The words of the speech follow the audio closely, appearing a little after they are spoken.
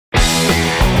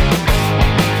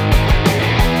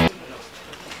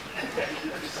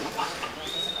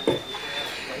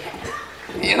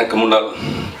முன்னால்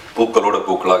பூக்களோடு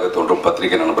பூக்களாக தோன்றும்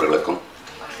பத்திரிகை நண்பர்களுக்கும்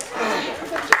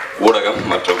ஊடகம்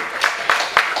மற்றும்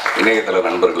இணையதள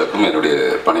நண்பர்களுக்கும் என்னுடைய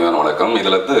பணிவான வணக்கம்.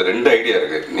 இதில் வந்து 2 ஐடியா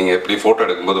இருக்குது. நீங்கள் எப்படி ஃபோட்டோ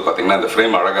எடுக்கும்போது பார்த்தீங்கன்னா இந்த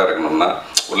ஃப்ரேம் அழகாக இருக்கணும்னா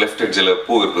ஒரு லெஃப்ட் எட்ஜில்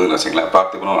பூ இருக்குதுன்னு வச்சிங்களேன்,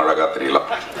 பார்த்துக்கணும் அழகாக தெரியலாம்.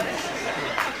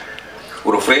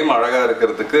 ஒரு ஃப்ரேம் அழகாக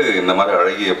இருக்கிறதுக்கு இந்த மாதிரி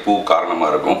அழகிய பூ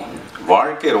காரணமாக இருக்கும்.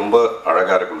 வாழ்க்கை ரொம்ப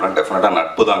அழகாக இருக்கணும்னா டெஃபினட்டாக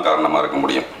நட்பு தான் காரணமாக இருக்க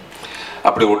முடியும்.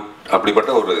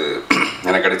 அப்படிப்பட்ட ஒரு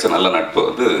எனக்கு கிடைச்ச நல்ல நட்பு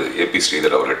வந்து ஏபி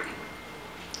ஸ்ரீதர் அவர்கள்.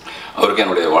 அவருக்கு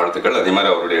என்னுடைய வாழ்த்துக்கள். அதே மாதிரி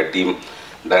அவருடைய டீம்,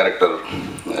 டைரக்டர்,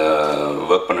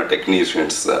 ஒர்க் பண்ண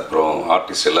டெக்னீஷியன்ஸ், அப்புறம்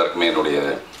ஆர்டிஸ்ட் எல்லாருக்குமே என்னுடைய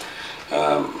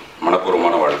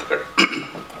மனப்பூர்வமான வாழ்த்துக்கள்.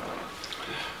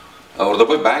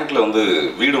 ஒருத்தர் போய் பேங்க்கில் வந்து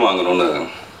வீடு வாங்கணும்னு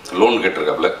லோன்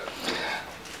கேட்டிருக்காப்புல.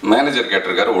 மேனேஜர்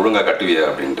கேட்டிருக்காரு, ஒழுங்காக கட்டுவியா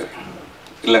அப்படின்ட்டு.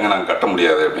 இல்லைங்க நான் கட்ட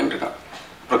முடியாது அப்படின்ட்டுருக்கான்.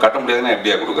 அப்புறம் கட்ட முடியாதுன்னா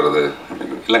எப்படியா கொடுக்குறது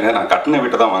அப்படின்னு. இல்லைங்க நான் கட்டின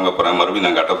வீட்டை தான் வாங்க போகிறேன், மறுபடியும்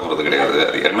நான் கட்ட போகிறது கிடையாது,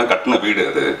 அது ஏன்னா கட்டின வீடு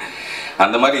அது.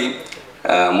 அந்த மாதிரி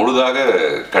முழுதாக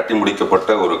கட்டி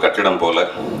முடிக்கப்பட்ட ஒரு கட்டிடம் போல்,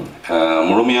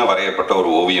 முழுமையாக வரையப்பட்ட ஒரு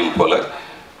ஓவியம் போல்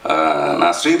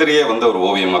நான் ஸ்ரீதரையே வந்து ஒரு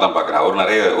ஓவியமாக தான் பார்க்குறேன். அவர்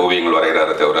நிறைய ஓவியங்கள்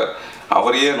வரைகிறாரே தவிர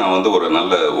அவரையே நான் வந்து ஒரு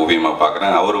நல்ல ஓவியமாக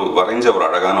பார்க்குறேன். அவர் வரைஞ்ச ஒரு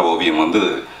அழகான ஓவியம் வந்து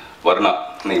வருணா.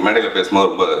 இன்னைக்கு மேடையில்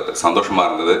பேசும்போது ரொம்ப சந்தோஷமாக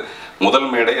இருந்தது. முதல்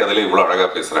மேடை அதில் இவ்வளோ அழகாக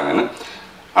பேசுகிறாங்கன்னு.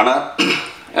 ஆனால்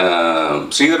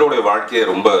ஸ்ரீதரோடைய வாழ்க்கையை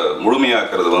ரொம்ப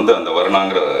முழுமையாக்குறது வந்து அந்த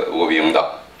வருணாங்கிற ஓவியம் தான்.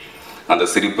 அந்த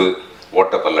சிரிப்பு,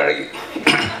 ஓட்டப்பல்ல அழகி.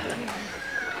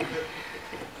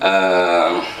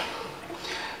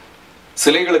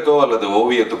 சிலைகளுக்கோ அல்லது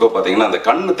ஓவியத்துக்கோ பார்த்தீங்கன்னா அந்த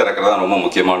கண்ணு திறக்கிறதா ரொம்ப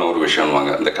முக்கியமான ஒரு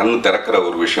விஷயம்வாங்க. அந்த கண்ணு திறக்கிற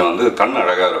ஒரு விஷயம் வந்து கண்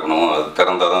அழகாக இருக்கணும், அது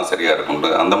திறந்தால் தான் சரியாக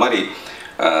இருக்கணும். அந்த மாதிரி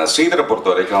ஸ்ரீதரை பொறுத்த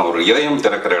வரைக்கும் அவர் இதயம்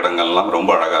திறக்கிற இடங்கள்லாம்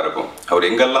ரொம்ப அழகாக இருக்கும். அவர்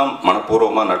எங்கெல்லாம்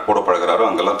மனப்பூர்வமாக நட்போட பழகிறாரோ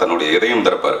அங்கெல்லாம் தன்னுடைய இதயம்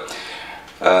திறப்பார்.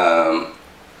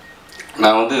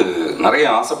 நான் வந்து நிறைய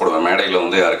ஆசைப்படுவேன் மேடையில்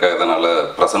வந்து யாருக்காக இதனால்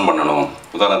ப்ரெசன்ட் பண்ணணும்.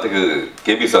 உதாரணத்துக்கு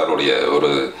கேபி சாருடைய ஒரு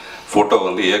ஃபோட்டோ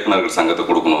வந்து இயக்குநர்கள்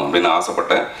சங்கத்துக்கு கொடுக்கணும் அப்படின்னு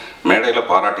ஆசைப்பட்டேன். மேடையில்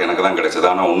பாராட்டு எனக்கு தான் கிடைச்சது.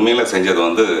 ஆனால் உண்மையில் செஞ்சது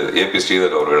வந்து ஏபி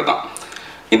ஸ்ரீதர் அவர்கள் தான்.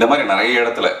 இந்த மாதிரி நிறைய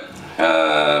இடத்துல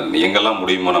எங்கெல்லாம்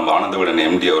முடியுமோ நம்ம ஆனந்த விடன்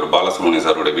எம்டி அவர் பாலசுப்ரமணியம்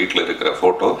சாரோட வீட்டில் இருக்கிற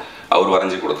ஃபோட்டோ அவர்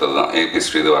வரைஞ்சி கொடுத்தது தான், ஏபி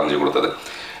ஸ்ரீதர் வரைஞ்சி கொடுத்தது.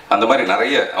 அந்த மாதிரி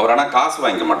நிறைய அவர் ஆனால் காசு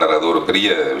வாங்கிக்க மாட்டார், அது ஒரு பெரிய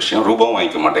விஷயம். ரூபாவும்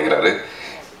வாங்கிக்க மாட்டேங்கிறாரு.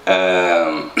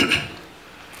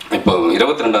 இப்போ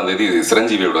 22ஆம் தேதி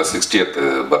சிரஞ்சீவியோட 60th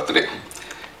பர்த்டே.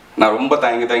 நான் ரொம்ப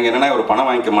தயங்கி என்னன்னா இவர் பணம்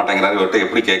வாங்கிக்க மாட்டேங்கிறாரு, இவர்கிட்ட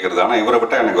எப்படி கேட்குறது. ஆனால் இவரை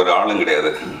விட்டால் எனக்கு ஒரு ஆளும்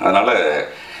கிடையாது. அதனால்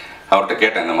அவர்கிட்ட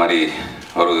கேட்டேன், இந்த மாதிரி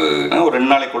ஒரு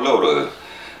 2 நாளைக்குள்ளே ஒரு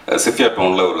சிஃபியா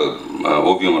டோனில் ஒரு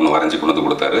ஓவியம் ஒன்று வரைஞ்சி கொண்டு வந்து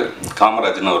கொடுத்தாரு.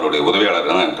 காமராஜ்னு அவருடைய உதவியாளர்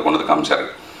தான் என்கிட்ட கொண்டு வந்து காமிச்சார்.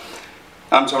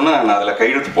 காமிச்சோன்னா நான் அதில்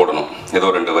கையெழுத்து போடணும்,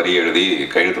 ஏதோ 2 வரி எழுதி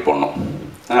கையெழுத்து போடணும்.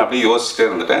 நான் அப்படியே யோசிச்சுட்டே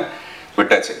இருந்துட்டேன்,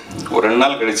 விட்டாச்சு. ஒரு 2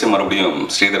 நாள் கழித்து மறுபடியும்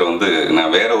ஸ்ரீதர் வந்து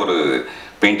நான் வேறு ஒரு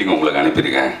பெயிண்டிங் உங்களுக்கு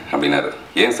அனுப்பியிருக்கேன் அப்படின்னாரு.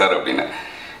 ஏன் சார் அப்படின்னு.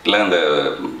 இல்லை அந்த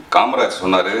காமராஜ்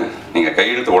சொன்னார் நீங்கள்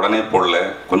கையெழுத்து உடனே போடல,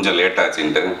 கொஞ்சம்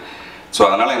லேட்டாச்சுன்ட்டு. ஸோ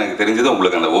அதனால் எனக்கு தெரிஞ்சது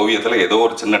உங்களுக்கு அந்த ஓவியத்தில் ஏதோ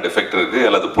ஒரு சின்ன டிஃபெக்ட் இருக்குது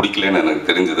அல்லது பிடிக்கலன்னு எனக்கு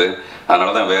தெரிஞ்சுது, அதனால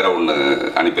தான் வேறு ஒன்று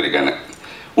அனுப்பியிருக்கேன்னு.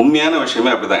 உண்மையான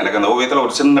விஷயமே அப்படி தான். எனக்கு அந்த ஓவியத்தில்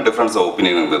ஒரு சின்ன டிஃப்ரென்ஸ் ஆஃப்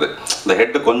ஒப்பீனியன் இருந்தது. இந்த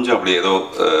ஹெட்டு கொஞ்சம் அப்படி ஏதோ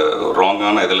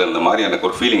ராங்கான இதில் இருந்த மாதிரி எனக்கு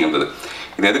ஒரு ஃபீலிங் இருந்தது.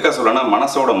 இது எதுக்காக சொல்கிறேன்னா,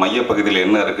 மனசோட மையப்பகுதியில்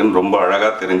என்ன இருக்குதுன்னு ரொம்ப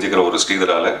அழகாக தெரிஞ்சுக்கிற ஒரு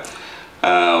ஸ்ரீதரால்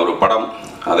ஒரு படம்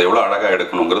அதை எவ்வளோ அழகாக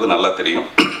எடுக்கணுங்கிறது நல்லா தெரியும்.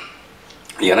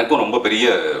 எனக்கும் ரொம்ப பெரிய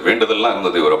வேண்டுதல்லாம்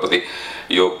இருந்தது இவரை பற்றி.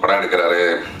 ஐயோ படம் எடுக்கிறாரு.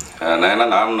 ஏன்னா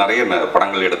நான் நிறைய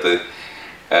படங்கள் எடுத்து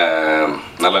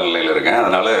நல்ல நிலையில் இருக்கேன்,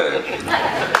 அதனால்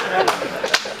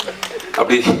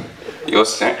அப்படி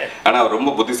யோசித்தேன். ஆனால் அவர்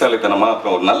ரொம்ப புத்திசாலித்தனமாக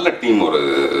அப்புறம் ஒரு நல்ல டீம், ஒரு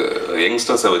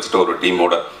யங்ஸ்டர்ஸை வச்சுட்டு ஒரு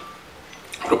டீமோட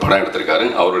ஒரு படம் எடுத்திருக்காரு.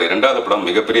 அவருடைய 2வது படம்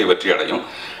மிகப்பெரிய வெற்றி அடையும்.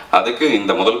 அதுக்கு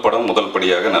இந்த முதல் படம் முதல்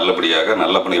படியாக நல்லபடியாக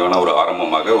நல்ல பணிவான ஒரு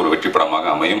ஆரம்பமாக ஒரு வெற்றி படமாக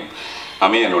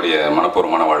அமைய என்னுடைய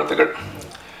மனப்பூர்வமான வாழ்த்துக்கள்.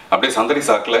 அப்படியே சந்தடி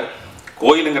சாக்கில்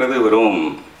கோயிலுங்கிறது வெறும்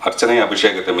அர்ச்சனை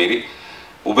அபிஷேகத்தை மீறி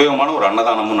உபயோகமான ஒரு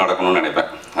அன்னதானமும் நடக்கணும்னு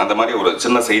நினைப்பேன். அந்த மாதிரி ஒரு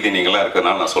சின்ன செய்தி நீங்களாம்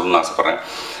இருக்கிறதுனால நான் சொல்லணும்னு ஆசைப்பட்றேன்.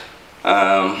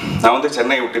 நான் வந்து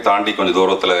சென்னை விட்டு தாண்டி கொஞ்சம்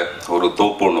தூரத்தில் ஒரு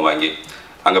தோப்பு ஒன்று வாங்கி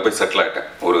அங்கே போய் செட்டில் ஆகிட்டேன்.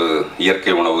 ஒரு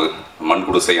இயற்கை உணவு, மண்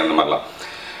குடிசை, அந்த மாதிரிலாம்.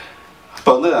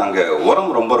 இப்போ வந்து அங்கே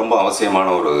உரம் ரொம்ப ரொம்ப அவசியமான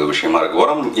ஒரு விஷயமா இருக்குது.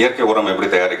 உரம், இயற்கை உரம் எப்படி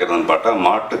தயாரிக்கிறதுன்னு பார்த்தா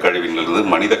மாட்டு கழிவிலிருந்து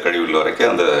மனித கழிவில்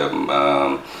வரைக்கும் அந்த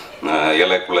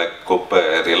இலை, குலை, கொப்பை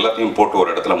இது எல்லாத்தையும் போட்டு ஒரு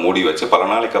இடத்துல மூடி வச்சு பல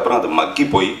நாளைக்கு அப்புறம் அது மக்கி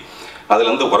போய்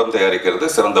அதுலேருந்து உரம் தயாரிக்கிறது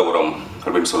சிறந்த உரம்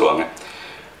அப்படின்னு சொல்லுவாங்க.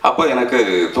 அப்போ எனக்கு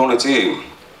தோணுச்சு,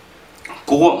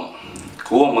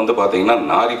 கூவம் வந்து பார்த்திங்கன்னா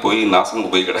நாரி போய்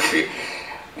நாசமுக்கு போய் கிடக்கு.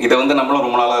 இதை வந்து நம்மளும்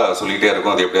ரொம்ப நாளாக சொல்லிகிட்டே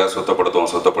இருக்கோம், அது எப்படியாவது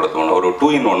சுத்தப்படுத்துவோம். ஒரு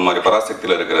 2 in 1 மாதிரி,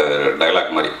 பராசக்தியில் இருக்கிற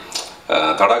டைலாக் மாதிரி.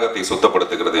 தடாகத்தை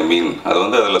சுத்தப்படுத்துகிறது மீன், அது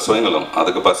வந்து அதில் சுயநலம்,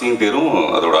 அதுக்கு பசியும் தீரும்,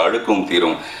 அதோட அழுக்கும்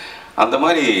தீரும். அந்த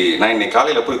மாதிரி நான் இன்னைக்கு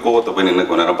காலையில் போய் கூவத்தை போய் நின்று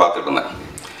கொஞ்ச நேரம் பார்த்துட்டு இருந்தேன்.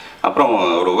 அப்புறம்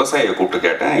ஒரு விவசாயியை கூப்பிட்டு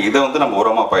கேட்டேன், இதை வந்து நம்ம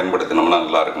உரமாக பயன்படுத்தினோம்னா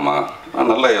நல்லா இருக்குமா?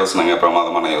 நல்ல யோசனைங்க,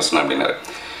 பிரமாதமான யோசனை அப்படின்னாரு.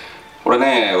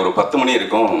 உடனே ஒரு 10 மணி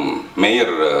இருக்கும்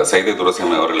மேயர் சைதை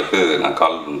துரசியம் அவர்களுக்கு நான்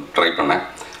கால் ட்ரை பண்ணேன்.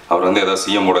 அவர் வந்து ஏதோ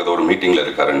சிஎம்மோட ஏதோ ஒரு மீட்டிங்கில்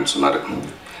இருக்காருன்னு சொன்னார்.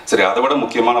 சரி, அதை விட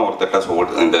முக்கியமான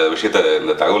ஒருத்தட்ட இந்த விஷயத்தை,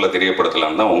 இந்த தகவலை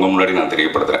தெரியப்படுத்தலான்னு தான் உங்கள் முன்னாடி நான்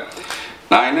தெரியப்படுத்துகிறேன்.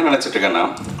 நான் என்ன நினச்சிட்டு இருக்கேன்னா,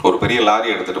 ஒரு பெரிய லாரி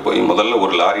எடுத்துகிட்டு போய் முதல்ல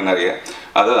ஒரு லாரி நிறைய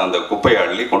அதை அந்த குப்பையை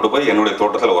அள்ளி கொண்டு போய் என்னுடைய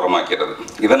தோட்டத்தில் உரமாக்கிறது.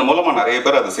 இதன் மூலமாக நிறைய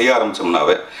பேர் அதை செய்ய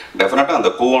ஆரம்பித்தோம்னாவே டெஃபினட்டாக அந்த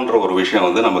பூன்ற ஒரு விஷயம்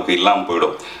வந்து நமக்கு இல்லாமல்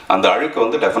போயிடும். அந்த அழுக்கு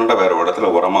வந்து டெஃபினட்டாக வேறு இடத்துல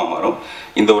உரமாக மாறும்.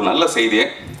 இந்த ஒரு நல்ல செய்தியை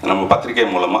நம்ம பத்திரிகை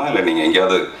மூலமாக இல்லை நீங்கள்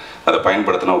எங்கேயாவது அதை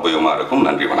பயன்படுத்தினா உபயோகமாக இருக்கும்.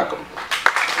 நன்றி, வணக்கம்.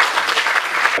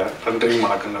 நன்றி,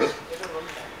 வணக்கங்கள்.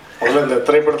 முதல்ல இந்த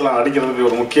திரைப்படத்தில் நடிக்கிறதுக்கு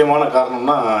ஒரு முக்கியமான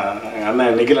காரணம்னா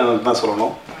அண்ணன் நிகில் அண்ணன் தான்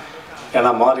சொல்லணும்.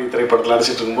 ஏன்னா மாறி திரைப்படத்தில்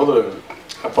நடிச்சிட்டு இருக்கும்போது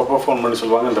அப்பப்போ ஃபோன் பண்ணி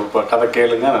சொல்லுவாங்க, இந்த கதை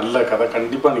கேளுங்க, நல்ல கதை,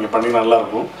 கண்டிப்பாக நீங்கள் பண்ணி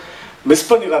நல்லாயிருக்கும், மிஸ்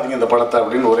பண்ணிடாதீங்க இந்த படத்தை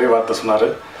அப்படின்னு ஒரே வார்த்தை சொன்னார்.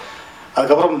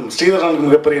 அதுக்கப்புறம் ஸ்ரீதரனுக்கு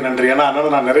மிகப்பெரிய நன்றி. ஏன்னா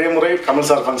அதனால் நான் நிறைய முறை கமல்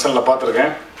சார் ஃபங்க்ஷனில்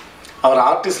பார்த்துருக்கேன். அவர்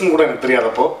ஆர்டிஸ்ட்னு கூட எனக்கு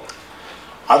தெரியாதப்போ.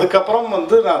 அதுக்கப்புறம்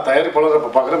வந்து நான் தயாரிப்பாளர்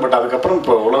இப்போ பார்க்குறேன். பட் அதுக்கப்புறம்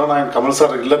இப்போ உலகநாயகன் கமல்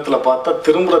சார் இல்லத்தில் பார்த்தா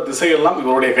திரும்புகிற திசையெல்லாம்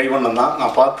இவருடைய கைவண்ணம் தான்.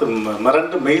 நான் பார்த்து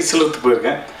மிரண்டு மெய் சிலிர்த்து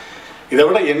போயிருக்கேன். இதை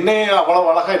விட என்னையே அவ்வளோ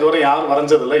அழகாக இதுவரை யாரும்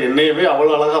வரைஞ்சதில்லை. என்னையவே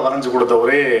அவ்வளோ அழகாக வரைஞ்சி கொடுத்த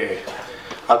ஒரே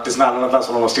ஆர்டிஸ்ட்னா அண்ணன் தான்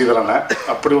சொல்லணும், ஸ்ரீதரனை.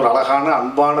 அப்படி ஒரு அழகான,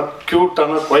 அன்பான,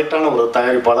 க்யூட்டான, குவைட்டான ஒரு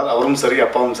தயாரிப்பாளர். அவரும் சரி,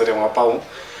 அப்பாவும் சரி, அவங்க அப்பாவும்,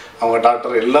 அவங்க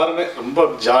டாக்டர் எல்லாருமே ரொம்ப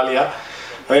ஜாலியாக.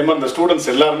 அதே மாதிரி இந்த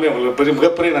ஸ்டூடெண்ட்ஸ் எல்லாருமே அவங்களுக்கு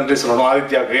மிகப்பெரிய நன்றி சொல்லணும்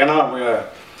ஆதித்யாவுக்கு. ஏன்னா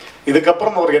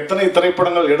இதுக்கப்புறம் அவர் எத்தனை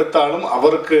திரைப்படங்கள் எடுத்தாலும்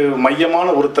அவருக்கு மையமான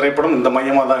ஒரு திரைப்படம் இந்த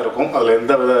மையமாக தான் இருக்கும். அதில்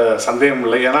எந்த வித சந்தேகமும்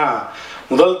இல்லை. ஏன்னா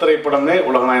முதல் திரைப்படமே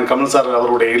உலகநாயகன் கமல் சார்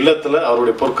அவருடைய இல்லத்தில்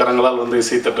அவருடைய பொற்கரங்களால் வந்து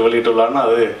இசைத்தட்டு வெளியிட்டுள்ளாருன்னா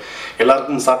அது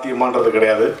எல்லாருக்கும் சாத்தியமானது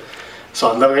கிடையாது. ஸோ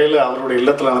அந்த வகையில் அவருடைய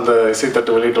இல்லத்தில் அந்த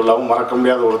இசைத்தட்டு வெளியிட்டுள்ளாவும் மறக்க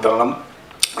முடியாத ஒரு தருணம்.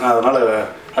 அதனால்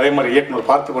அதே மாதிரி இயக்குனர்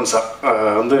பார்த்திபன் சார்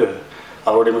வந்து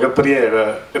அவருடைய மிகப்பெரிய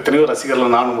எத்தனையோ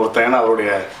ரசிகர்கள் நானும் ஒருத்தன். ஏன்னா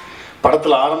அவருடைய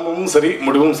படத்தில் ஆரம்பமும் சரி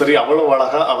முடிவும் சரி அவ்வளோ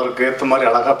அழகாக அவருக்கு ஏற்ற மாதிரி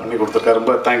அழகாக பண்ணி கொடுத்துருக்காரு.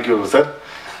 ரொம்ப தேங்க்யூ சார்.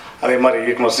 அதே மாதிரி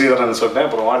இயக்குனர் ஸ்ரீதரன் சொன்னேன்,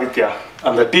 அப்புறம் ஆதித்யா,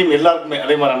 அந்த டீம் எல்லாருக்குமே.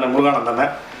 அதே மாதிரி அண்ணன் முருகானந்தனை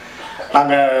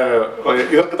நாங்கள்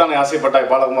இதற்கு தானே ஆசைப்பட்டாய்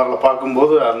பாலகுமாரில்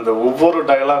பார்க்கும்போது அந்த ஒவ்வொரு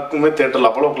டயலாக்குமே தேட்டரில்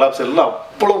அவ்வளோ கிளாப்ஸ், எல்லாம்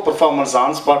அவ்வளோ பெர்ஃபார்மன்ஸ்,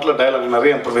 ஆன் ஸ்பாட்டில் டயலாக்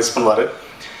நிறைய இம்ப்ரவைஸ் பண்ணுவார்.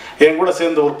 என் கூட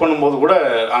சேர்ந்து ஒர்க் பண்ணும்போது கூட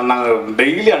நாங்கள்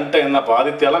டெய்லி அன்டைம் என்ன, இப்போ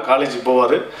ஆதித்யாலாம் காலேஜுக்கு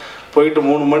போவார், போயிட்டு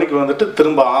 3 மணிக்கு வந்துட்டு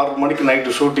திரும்ப 6 மணிக்கு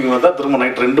நைட்டு ஷூட்டிங் வந்தால் திரும்ப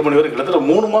நைட் 2 மணி வரைக்கும் கிட்டத்தட்ட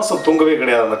 3 மாதம் தூங்கவே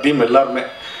கிடையாது அந்த டீம் எல்லாருமே.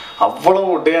 அவ்வளோ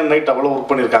டே அண்ட் நைட் அவ்வளோ ஒர்க்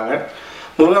பண்ணியிருக்காங்க.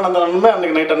 முருகானந்தனுமே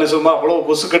அன்றைக்கி நைட் அன்னைக்கு சும்மா அவ்வளோ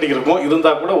கொசு கட்டிக்கு இருக்கும்,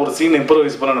 இருந்தால் கூட ஒரு சீன்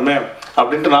இம்ப்ரவைஸ் பண்ணணுமே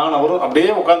அப்படின்ட்டு நான் அவரும் அப்படியே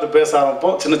உட்காந்து பேச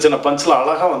ஆரம்பிப்போம். சின்ன சின்ன பஞ்சில்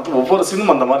அழகாக வந்து ஒவ்வொரு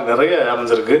சீனும் அந்த மாதிரி நிறைய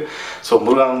அமைஞ்சிருக்கு. ஸோ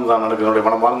முருகானந்தன் எனக்கு என்னுடைய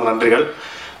மனமார்ந்த நன்றிகள்.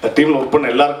 இந்த டீமில் ஒர்க்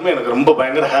பண்ண எல்லாருக்குமே எனக்கு ரொம்ப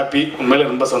பயங்கர ஹாப்பி, உண்மையிலே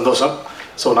ரொம்ப சந்தோஷம்.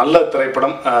 ஸோ நல்ல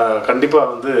திரைப்படம், கண்டிப்பாக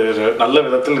வந்து நல்ல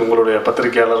விதத்தில் உங்களுடைய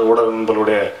பத்திரிகையாளர் ஊடக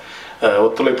நண்பர்களுடைய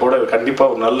ஒத்துழைப்போடு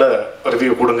கண்டிப்பாக ஒரு நல்ல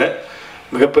ரிவ்யூ கொடுங்க.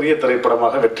 மிகப்பெரிய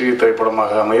திரைப்படமாக, வெற்றி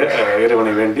திரைப்படமாக அமைய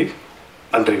இறைவனை வேண்டி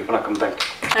நன்றி, வணக்கம், தேங்க்யூ.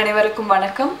 அனைவருக்கும்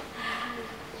வணக்கம்.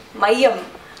 மையம்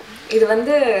இது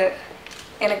வந்து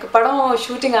எனக்கு படம்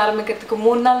ஷூட்டிங் ஆரம்பிக்கிறதுக்கு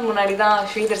 3 நாள் முன்னாடி தான்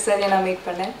ஸ்ரீதர் சார் நான் மீட்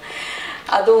பண்ணேன்.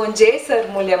 அதுவும் ஜே சார்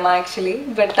மூலியமாக ஆக்சுவலி.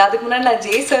 பட் அதுக்கு முன்னாடி நான்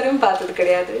ஜே சாரும் பார்த்தது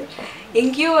கிடையாது.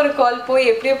 எங்கேயோ ஒரு கால் போய்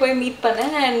எப்படியோ போய் மீட்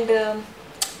பண்ணேன். அண்ட்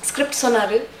ஸ்கிரிப்ட்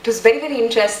சொன்னார். It was very very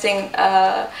interesting.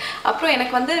 அப்புறம்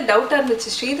எனக்கு வந்து டவுட்டாக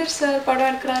இருந்துச்சு, ஸ்ரீதர் சார் படம்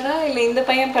எடுக்கிறாரா இல்லை இந்த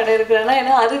பையன் படம் எடுக்கிறாரா?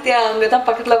 ஏன்னா ஆதித்யா அவங்க தான்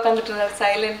பக்கத்தில் உட்காந்துட்டு இருந்தார்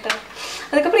சைலண்ட்டாக.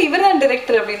 அதுக்கப்புறம் இவர் தான்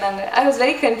டிரெக்டர் அப்படின்னாங்க. I was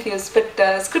very confuse. But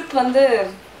script வந்து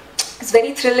it's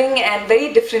very thrilling and very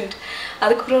different.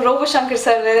 அதுக்கப்புறம் ரோபோ சங்கர்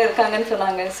சார் வேறு இருக்காங்கன்னு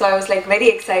சொன்னாங்க. So I was like very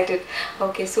excited.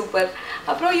 Okay, super.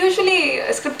 அப்புறம் யூஸ்வலி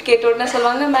ஸ்கிரிப்ட் கேட்ட உடனே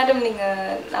சொல்லுவாங்க, மேடம்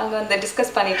நாங்கள் வந்து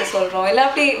டிஸ்கஸ் பண்ணிட்டு சொல்கிறோம், இல்லை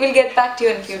அப்படி will get back to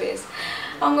you in few days.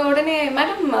 அவங்க உடனே,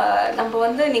 மேடம் நம்ம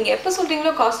வந்து நீங்கள் எப்போ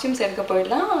சொல்கிறீங்களோ காஸ்டியூம்ஸ் எடுக்க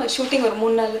போயிடலாம், ஷூட்டிங் ஒரு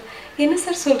 3 நாள். என்ன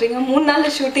சார் சொல்கிறீங்க 3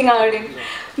 நாளில் ஷூட்டிங் அப்படின்னு?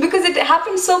 Because it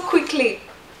happen so quickly.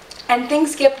 And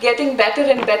things kept getting better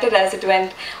and better as it went.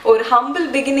 Or humble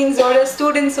beginnings oda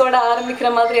students oda ஆரம்பிக்கிற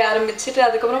மாதிரி ஆரம்பிச்சிட்டு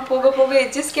அதுக்கப்புறம் போக போக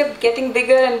it just kept getting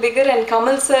bigger and bigger. And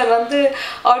Kamal sir வந்து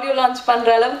audio launch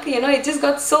பண்ற அளவுக்கு it just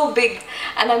got so big.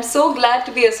 And I'm so glad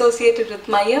to be associated with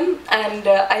Maiem. And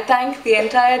I thank the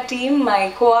entire team, my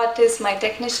co-artists, my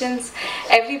technicians,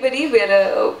 everybody.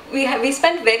 We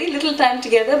spent very little time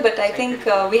together, but I think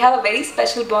we have a very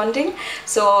special bonding.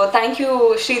 So thank you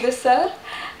Sridhar sir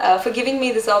for giving me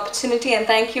this opportunity, and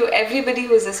thank you everybody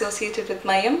who is associated with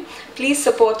Maiem. Please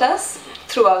support us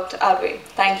throughout our way.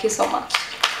 Thank you so much.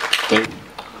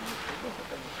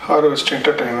 Harvest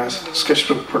Entertainers,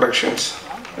 Sketchbook Productions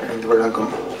இந்த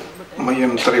வழங்கும்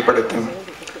மையம் திரைப்படத்தின்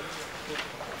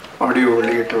audio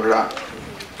வெளியீட்டு விழா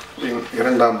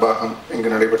இரண்டாம் பாகம் இங்கு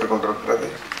நடைபெற்று கொண்டிருக்கிறது.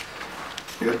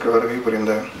 இதற்கு வருகை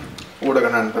புரிந்த ஊடக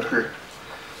நண்பர்கள்,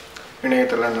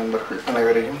 இணையதள நண்பர்கள்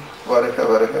அனைவரையும் வருக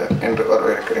வருக என்று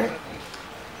வரவேற்கிறேன்.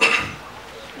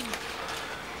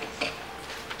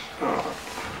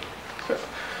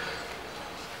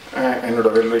 என்னோட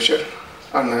வெல்விஷர்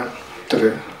அண்ணன் திரு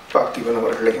பார்த்திபன்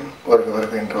அவர்களையும் வருக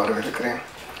வருக என்று வரவேற்கிறேன்.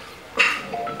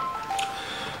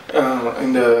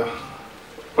 இந்த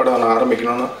படம் நான்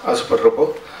ஆரம்பிக்கணும்னு ஆசைப்படுறப்போ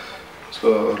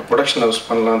ஸோ ஒரு ப்ரொடக்ஷன் ஹவுஸ்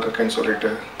பண்ணலான் இருக்கேன்னு சொல்லிட்டு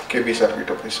கேபி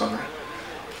சார்கிட்ட போய் சொன்னேன்.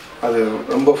 அது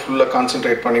ரொம்ப ஃபுல்லாக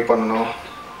கான்சென்ட்ரேட் பண்ணி பண்ணணும்,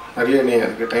 நிறைய நீ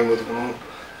அதுக்கு டைம் ஒதுக்கணும்,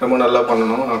 ரொம்ப நல்லா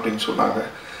பண்ணணும் அப்படின்னு சொன்னாங்க.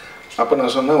 அப்போ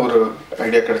நான் சொன்னேன் ஒரு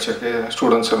ஐடியா கிடச்சிருக்கு,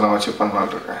 ஸ்டூடெண்ட்ஸ் எல்லாம் வச்சு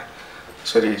பண்ணலான் இருக்கேன்.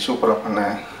 சரி சூப்பராக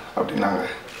பண்ணேன் அப்படின்னாங்க.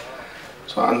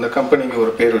 ஸோ அந்த கம்பெனிக்கு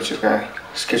ஒரு பேர் வச்சுருக்கேன்,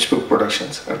 ஸ்கெட்ச் புக்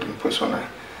ப்ரொடக்ஷன்ஸ் அப்படின்னு போய் சொன்னேன்.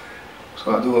 ஸோ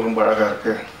அதுவும் ரொம்ப அழகாக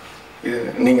இருக்குது, இது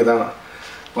நீங்கள் தான்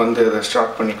வந்து அதை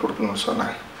ஸ்டார்ட் பண்ணி கொடுக்கணும்னு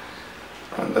சொன்னேன்.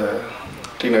 அந்த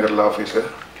டி நகரில் ஆஃபீஸு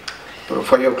ஒரு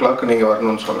 5 o'clock நீங்கள்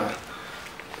வரணும்னு சொன்னேன்.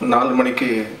 4 மணிக்கு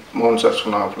மோகன் சார்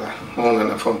சொன்னாப்புல, மோகன்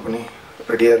என்னை ஃபோன் பண்ணி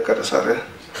ரெடியாக இருக்காரு சார்,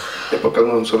 எப்போ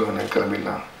கிளம்பணும்னு சொல்லுங்கள்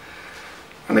கிளம்பிடலாம்.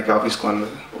 அன்றைக்கி ஆஃபீஸ்க்கு வந்து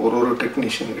ஒரு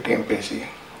டெக்னீஷியன்கிட்டையும் பேசி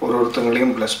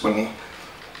ஒருத்தங்களையும் ப்ளஸ் பண்ணி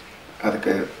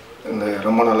அதுக்கு இந்த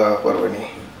ரொம்ப நல்லா வருவனி.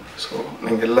 ஸோ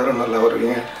நீங்கள் எல்லோரும் நல்லா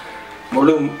வருவீங்க,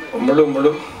 முழு முழு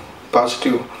முழு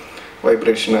பாசிட்டிவ்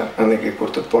வைப்ரேஷனை அன்றைக்கி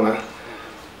கொடுத்துட்டு போனேன்.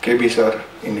 கேபி சார்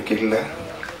இன்றைக்கி இல்லை,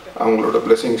 அவங்களோட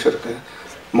பிளெஸிங்ஸ் இருக்குது.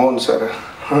 மோகன் சார்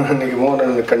அன்றைக்கி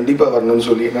மோகன் கண்டிப்பாக வரணும்னு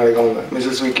சொல்லி, நாளைக்கு அவங்க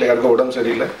மிஸ்ஸஸ் வீட்டில் யாருக்கும் உடம்பு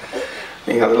சரியில்லை,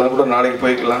 நீங்கள் அதெல்லாம் கூட நாளைக்கு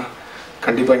போய்க்கலாம்,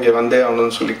 கண்டிப்பாக இங்கே வந்தே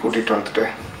ஆகணும்னு சொல்லி கூட்டிகிட்டு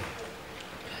வந்துட்டேன்.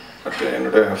 அடுத்து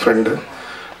என்னோடய friend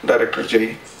director Jai,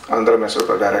 Andhra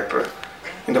மெசோட director.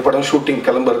 இந்த படம் ஷூட்டிங்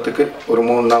கிளம்புறதுக்கு ஒரு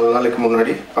 3-4 நாளைக்கு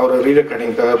முன்னாடி அவரை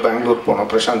ரீரெக்கார்டிங்காக பெங்களூர் போனோம்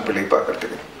பிரசாந்த் பிள்ளை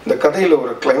பார்க்குறதுக்கு. இந்த கதையில்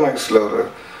ஒரு கிளைமேக்ஸில்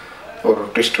ஒரு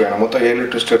ட்விஸ்ட் வேணும், மொத்தம் 7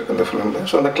 ட்விஸ்ட் இருக்குது இந்த ஃபிலிமில்.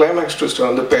 ஸோ அந்த கிளைமேக்ஸ் ட்விஸ்ட்டை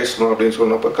வந்து பேசணும் அப்படின்னு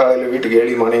சொன்னப்போ காலையில் வீட்டுக்கு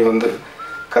 7 மணி வந்து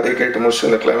கதை கேட்டு முடிச்சு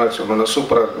இந்த கிளைமேக்ஸ் சொன்னோன்னா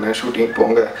சூப்பராக இருக்குண்ணே ஷூட்டிங்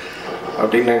போங்க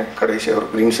அப்படின்னு கடைசியாக ஒரு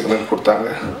க்ரீன் சிக்னல் கொடுத்தாங்க.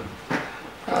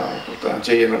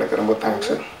 ஜெய் எனக்கு ரொம்ப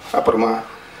தேங்க்ஸு. அப்புறமா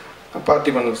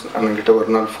பார்த்திபன் அண்ணன்கிட்ட ஒரு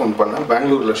நாள் ஃபோன் பண்ணேன்,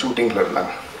 பெங்களூரில் ஷூட்டிங்கில்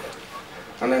இருந்தாங்க.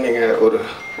 ஆனால் நீங்கள் ஒரு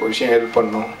விஷயம் ஹெல்ப்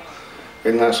பண்ணணும்,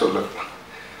 என்ன சொல்லு,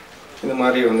 இந்த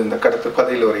மாதிரி வந்து இந்த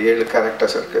கதையில் ஒரு 7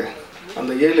 கேரக்டர்ஸ் இருக்குது,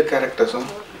 அந்த 7 கேரக்டர்ஸும்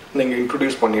நீங்கள்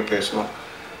இன்ட்ரடியூஸ் பண்ணி பேசணும்,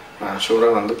 நான்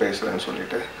ஷூராக வந்து பேசுகிறேன்னு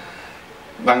சொல்லிவிட்டு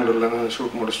பெங்களூரில் நான்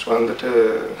ஷூட் முடிச்சுட்டு வந்துட்டு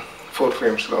 4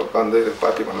 ஃப்ரேம்ஸில் உட்காந்து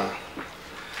பார்த்திபன்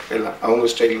எல்லாம்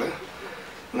அவங்க ஸ்டைலில்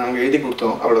நாங்கள் எழுதி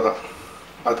கொடுத்தோம், அவ்வளோதான்.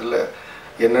 அதில்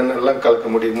என்னென்னலாம் கலக்க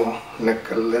முடியுமோ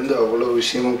நெக்கல்லேருந்து அவ்வளோ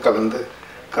விஷயமும் கலந்து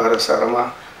காரசாரமாக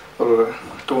ஒரு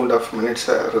 2.5 minutes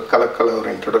ஒரு கலக்கல ஒரு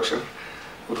இன்ட்ரடக்ஷன்.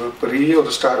 ஒரு பெரிய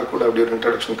ஒரு ஸ்டாருக்கு கூட அப்படி ஒரு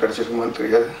இன்ட்ரடக்ஷன் கிடச்சிருக்குமான்னு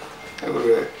தெரியாது.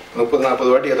 ஒரு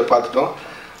 30-40 வாட்டி அதை பார்த்துட்டோம்.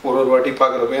 ஒரு வாட்டி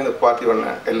பார்க்குறப்பையும் அந்த பார்த்திபன்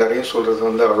எல்லாரையும் சொல்கிறது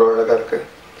வந்து அவ்வளோ அழகாக இருக்குது.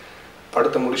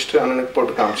 படத்தை முடிச்சுட்டு அண்ணனுக்கு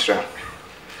போட்டு காமிச்சிட்டேன்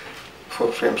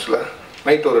 4 ஃப்ரேம்ஸில்.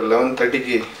 நைட் ஒரு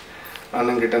 11:30க்கு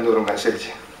அண்ணன்கிட்டேருந்து ஒரு மெசேஜ்,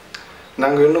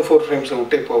 நாங்கள் இன்னும் 4 ஃப்ரேம்ஸை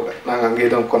விட்டே போகல, நாங்கள் அங்கேயே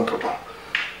தான் உட்காந்துருக்கோம்.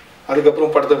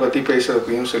 அதுக்கப்புறம் படத்தை பற்றி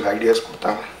பேசுகிறப்பையும் சில ஐடியாஸ்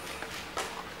கொடுத்தாங்க.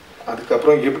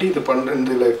 அதுக்கப்புறம் எப்படி இது பண்ணுற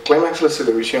இந்த கிளைமேக்ஸில்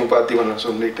சில விஷயம் பார்த்திபன்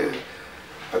சொல்லிட்டு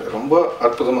அது ரொம்ப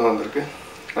அற்புதமாக வந்திருக்கு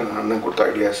அண்ணன் கொடுத்த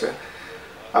ஐடியாஸு.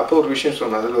 அப்போ ஒரு விஷயம்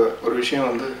சொன்னேன், அதில் ஒரு விஷயம்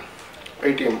வந்து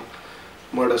ஐடிஎம்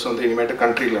மர்டர்ஸ் வந்து இனிமேட்டு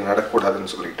கண்ட்ரியில்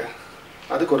நடக்கக்கூடாதுன்னு சொல்லிட்டு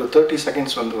அதுக்கு ஒரு 30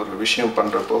 seconds வந்து ஒரு விஷயம்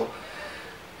பண்ணுறப்போ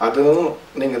அதுவும்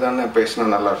நீங்கள் தானே பேசினா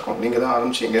நல்லாயிருக்கும், நீங்கள் தான்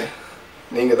ஆரம்பிச்சிங்க,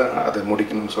 நீங்கள் தான் அதை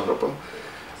முடிக்கணும்னு சொல்கிறப்போ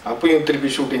அப்போயும் திருப்பி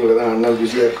ஷூட்டிங்கில் தான் அண்ணன்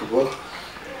பிஸியாக இருக்கப்போ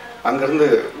அங்கேருந்து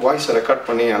வாய்ஸை ரெக்கார்ட்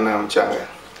பண்ணி அண்ணன் அனுப்பிச்சாங்க.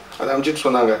 அதை அனுப்பிச்சிட்டு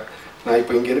சொன்னாங்க, நான்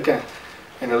இப்போ இங்கே இருக்கேன்,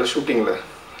 என்னால் ஷூட்டிங்கில்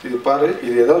இது பாரு,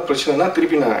 இது ஏதாவது பிரச்சனைனா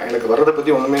திருப்பி நான் எனக்கு வர்றதை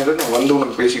பற்றி ஒன்றுமே இல்லை, நான் வந்து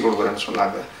உனக்கு பேசி கொடுக்குறேன்னு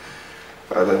சொன்னாங்க.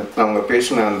 அது அவங்க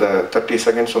பேசின அந்த 30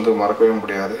 seconds வந்து மறக்கவே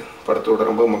முடியாது, படத்தோட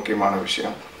ரொம்ப முக்கியமான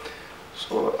விஷயம்.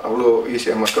 ஸோ அவ்வளோ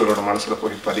ஈஸியாக மக்களோட மனசில்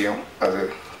போய் பதியும். அது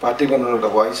பார்த்திபனோட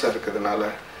வாய்ஸாக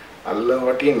இருக்கிறதுனால எல்லா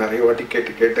வாட்டியும் நிறைய வாட்டி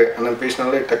கேட்டு ஆனால்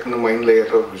பேசினாலே டக்குன்னு மைண்டில்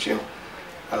ஏறுற ஒரு விஷயம்.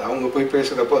 அது அவங்க போய்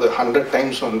பேசுகிறப்போ அது 100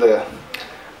 times வந்து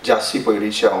ஜாஸ்தி போய்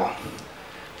ரீச் ஆகும்.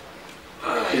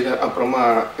 இது அப்புறமா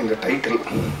இந்த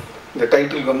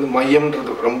டைட்டில் வந்து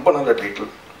மையம்ன்றது ரொம்ப நல்ல டைட்டில்.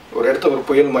 ஒரு இடத்த ஒரு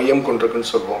புயல் மையம்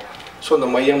கொண்டிருக்குன்னு சொல்லுவோம். ஸோ அந்த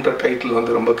மையம்ன்ற டைட்டில்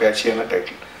வந்து ரொம்ப கேட்சியான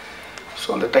டைட்டில். ஸோ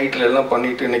அந்த டைட்டில் எல்லாம்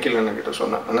பண்ணிவிட்டு நிக்கில் அண்ணன்கிட்ட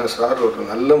சொன்னேன், ஆனால் சார் ஒரு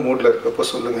நல்ல மூடில் இருக்கப்போ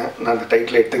சொல்லுங்கள், நான் அந்த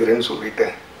டைட்டில் எடுத்துக்கிறேன்னு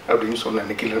சொல்லிட்டேன் அப்படின்னு சொன்னேன்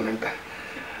நிக்கில் அண்ணன்ட்ட.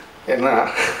 ஏன்னா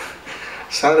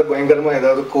சார் பயங்கரமாக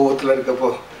ஏதாவது கோவத்தில் இருக்கப்போ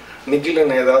நிக்கில்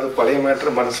அண்ணன் ஏதாவது பழைய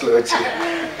மேட்ரு மனசில் வச்சு,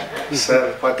 சார்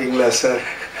பார்த்தீங்களா சார்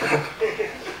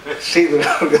ஸ்ரீதர்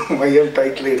மையம்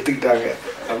டைட்டில் எடுத்துக்கிட்டாங்க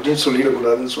அப்படின்னு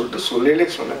சொல்லிடக்கூடாதுன்னு சொல்லிட்டு சொல்லலே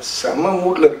சொன்னேன். செம்ம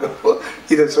மூடில் இருக்கப்போ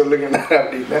இதை சொல்லுங்கண்ணா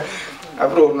அப்படின்னா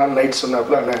அப்புறம் ஒரு நாள் நைட்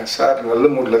சொன்னாப்புல, சார் நல்ல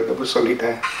மூடில் இருக்கப்போ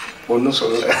சொல்லிட்டேன், ஒன்றும்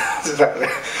சொல்லலை சார்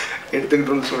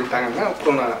எடுத்துக்கிட்டோன்னு சொல்லிட்டாங்கன்னா,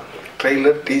 அப்புறம் நான்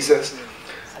ட்ரெய்லர் டீசர்ஸ்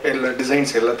எல்லா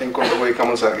டிசைன்ஸ் எல்லாத்தையும் கொண்டு போய்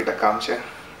கமல் சார்கிட்ட காமிச்சேன்.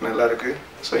 நல்லாயிருக்கு,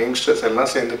 ஸோ யங்ஸ்டர்ஸ்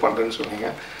எல்லாம் சேர்ந்து பண்ணுறேன்னு சொன்னீங்க,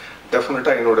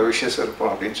 டெஃபினட்டாக என்னோடய விஷஸ்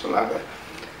இருக்கும் அப்படின்னு சொன்னாங்க.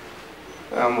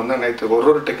 முந்தா நேற்று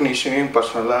ஒரு டெக்னீஷியனையும்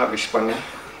பர்சனலாக விஷ் பண்ணி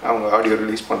அவங்க ஆடியோ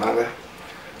ரிலீஸ் பண்ணாங்க.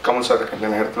 கமல் சாருக்கு இந்த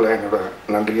நேரத்தில் என்னோடய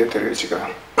நன்றியை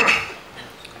தெரிவிச்சுக்கிறேன்.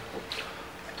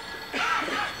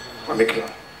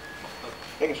 பண்ணிக்கலாம்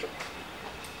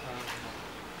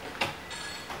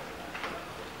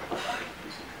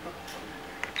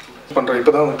பண்ணுறேன்.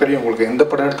 இப்போ தான் தெரியும் உங்களுக்கு, எந்த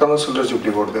படம் எடுத்தாலும் சில்வர்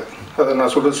ஜூப்ளி ஓடுது. அதை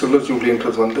நான் சொல்கிற சில்வர்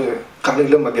ஜூப்ளின்றது வந்து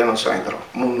காலையில் மத்தியானம் சாயந்தரம்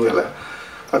 3 வேளை,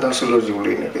 அதுதான் சில்வர்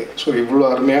ஜூப்ளி இன்னைக்கு. ஸோ இவ்வளோ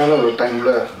அருமையான ஒரு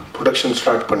டைமில் ப்ரொடக்ஷன்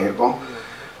ஸ்டார்ட் பண்ணியிருக்கோம்.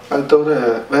 அது தவிர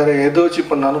வேறு எதை வச்சு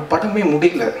பண்ணாலும் படமே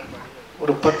முடியல.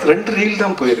 ஒரு 2 ரீல்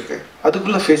தான் போயிருக்கு,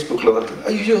 அதுக்குள்ளே ஃபேஸ்புக்கில் வருது,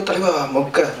 ஐயோ தலைவா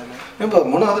மொக்க, ஏன்பா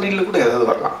 3வது ரீலில் கூட ஏதாவது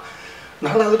வரலாம்,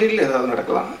 4வது ரீலில் ஏதாவது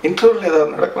நடக்கலாம், இன்டர்வல்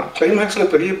ஏதாவது நடக்கலாம்,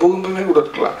 கிளைமேக்ஸில் பெரிய பூகம்பமே கூட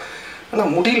இருக்கலாம்.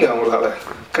 ஆனால் முடியல, அவங்களால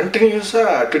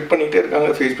கண்டினியூஸாக ட்விட் பண்ணிகிட்டே இருக்காங்க,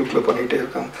 ஃபேஸ்புக்கில் பண்ணிகிட்டே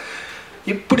இருக்காங்க.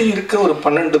 இப்படி இருக்க ஒரு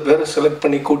 12 பேரை செலக்ட்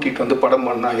பண்ணி கூட்டிகிட்டு வந்து படம்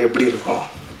பண்ணால் எப்படி இருக்கும்?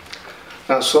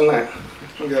 நான் சொன்னேன்,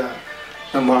 இங்கே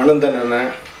நம்ம ஆனந்தன்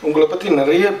அண்ணன் உங்களை பற்றி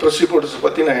நிறைய ப்ரெஸ் ரிப்போர்ட்ஸை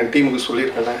பற்றி நான் என் டீமுக்கு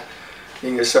சொல்லியிருக்கேன்.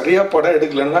 நீங்கள் சரியாக படம்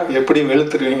எடுக்கலைன்னா எப்படி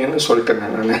வெளுத்துருவீங்கன்னு சொல்லிட்டேன்.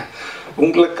 நான்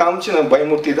உங்களை காமிச்சு நான்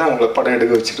பயமுறுத்தி தான் அவங்கள படம்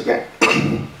எடுக்க வச்சுருக்கேன்.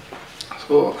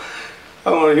 ஸோ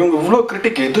இவங்க இவ்வளோ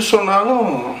கிரிட்டிக் எது சொன்னாலும்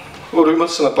ஒரு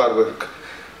விமர்சன பார்வை இருக்குது.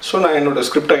 ஸோ நான் என்னோடய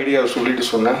ஸ்கிரிப்ட் ஐடியாவை சொல்லிட்டு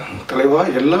சொன்னேன், தலைவா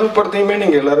எல்லா படத்தையுமே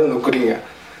நீங்கள் எல்லோரும் நொக்குறீங்க,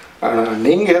 ஆனால்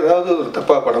நீங்கள் ஏதாவது ஒரு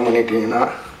தப்பாக படம் பண்ணிட்டீங்கன்னா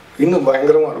இன்னும்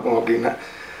பயங்கரமாக இருக்கும் அப்படின்னு.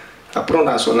 அப்புறம்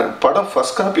நான் சொன்னேன், படம்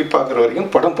ஃபஸ்ட் காப்பி பார்க்குற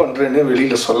வரைக்கும் படம் பண்ணுறேன்னு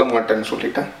வெளியில் சொல்ல மாட்டேன்னு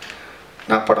சொல்லிட்டேன்.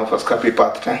 நான் படம் ஃபஸ்ட் காப்பி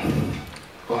பார்த்துட்டேன்.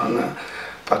 அண்ணன்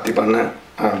பார்த்திபண்ணன்,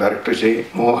 டைரக்டர் ஜெய்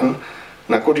மோகன்,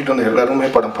 நான் கூட்டிகிட்டு வந்து எல்லாருமே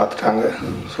படம் பார்த்துட்டாங்க.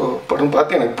 ஸோ படம்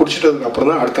பார்த்து எனக்கு பிடிச்சிட்டதுக்கு அப்புறம்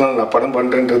தான் அடுத்த நாள் நான் படம்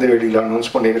பண்ணுறேன்றதே வெளியில்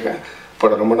அனௌன்ஸ் பண்ணியிருக்கேன்.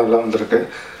 படம் ரொம்ப நல்லா வந்திருக்கு.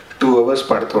 2 hours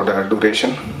படத்தோட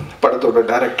டூரேஷன். படத்தோட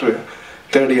director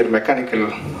 3rd year mechanical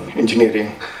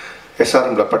engineering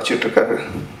SRMல படிச்சுட்ருக்காரு.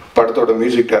 படத்தோட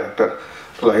music director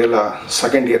Loyola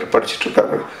 2nd year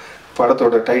படிச்சுட்ருக்காரு.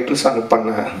 படத்தோட டைட்டில் சாங்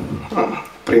பண்ண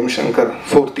பிரேம் சங்கர்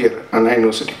 4th இயர் அண்ணா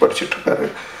யூனிவர்சிட்டி படிச்சுட்ருக்காரு.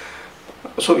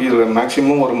 ஸோ இதில்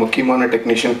மேக்ஸிமம் ஒரு முக்கியமான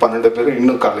டெக்னீஷியன் 12 பேர்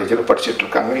இன்னும் காலேஜில்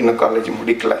படிச்சுட்ருக்காங்க, இன்னும் காலேஜ்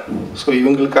முடிக்கல. ஸோ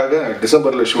இவங்களுக்காக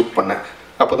டிசம்பரில் ஷூட் பண்ணேன்,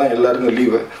 அப்போ தான் எல்லாருக்கும்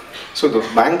லீவு. ஸோ இது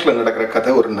பேங்க்கில் நடக்கிற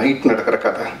கதை, ஒரு நைட் நடக்கிற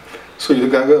கதை. ஸோ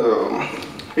இதுக்காக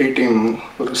ஏடிஎம்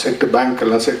ஒரு செட்டு, பேங்க்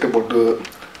எல்லாம் செட்டு போட்டு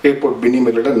ஏர்போர்ட்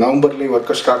பினிமேலில் நவம்பர்லேயே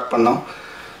ஒர்க்கை ஸ்டார்ட் பண்ணோம்.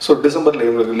 ஸோ டிசம்பரில்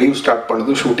இவங்களுக்கு லீவ் ஸ்டார்ட்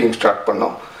பண்ணது, ஷூட்டிங் ஸ்டார்ட்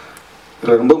பண்ணோம்.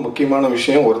 இதில் ரொம்ப முக்கியமான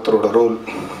விஷயம் ஒருத்தரோட ரோல்.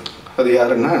 அது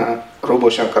யாருன்னா ரோபோ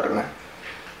சங்கர்னு.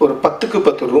 ஒரு 10க்கு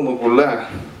 10 ரூமுக்குள்ளே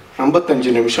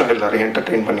 55 நிமிஷம் எல்லோரையும்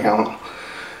என்டர்டெயின் பண்ணி ஆகணும்.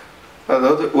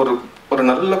 அதாவது ஒரு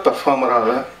நல்ல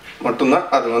பெர்ஃபார்மரால் மட்டும்தான்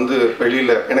அது வந்து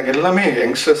வெளியில். எனக்கு எல்லாமே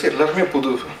யங்ஸ்டர்ஸ் எல்லாருமே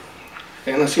புது,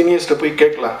 ஏன்னா சீனியர்ஸ்ட்டை போய்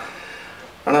கேட்கலாம்,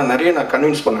 ஆனால் நிறைய நான்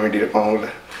கன்வின்ஸ் பண்ண வேண்டியிருக்கோம் அவங்கள.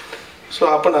 ஸோ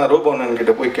அப்போ நான்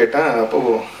ரோபோனன்கிட்ட போய் கேட்டேன்.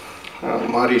 அப்போது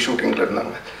மாறி ஷூட்டிங்கில்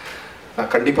இருந்தாங்க.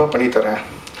 நான் கண்டிப்பாக பண்ணித்தரேன்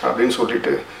அப்படின்னு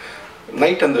சொல்லிட்டு,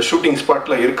 நைட் அந்த ஷூட்டிங்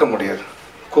ஸ்பாட்டில் இருக்க முடியாது,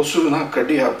 கொசுனா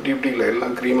கடி அப்படி இப்படி இல்லை,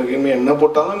 எல்லாம் க்ரீமு என்ன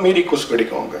போட்டாலும் மீறி கொசு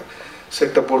கடிக்கும். அவங்க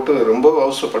செட்டை போட்டு ரொம்ப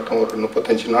அவசரப்பட்டோம். ஒரு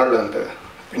 35 நாள் அந்த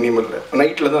மினிமலில்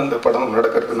நைட்டில் தான் அந்த படம்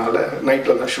நடக்கிறதுனால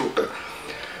நைட்டில் தான் ஷூட்டு.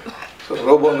 ஸோ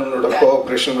ரோபோனனோட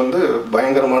கோஆப்ரேஷன் வந்து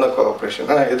பயங்கரமான கோஆப்ரேஷன்.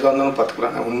 நான் எது வந்தாலும்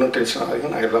பார்த்துக்கலாம், நான் இன்னும் டென்ஷன்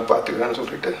ஆகியும் நான் எல்லாம் பார்த்துக்கிறேன்னு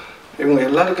சொல்லிட்டு. இவங்க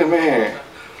எல்லாருக்குமே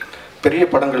பெரிய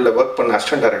படங்களில் ஒர்க் பண்ண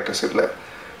அசிஸ்டன்ட் டைரக்டர்ஸ் இல்லை,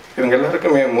 இவங்க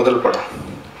எல்லாருக்குமே முதல் படம்.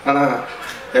 ஆனால்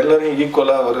எல்லோரும்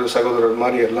ஈக்குவலாக ஒரு சகோதரர்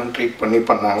மாதிரி எல்லாம் ட்ரீட் பண்ணி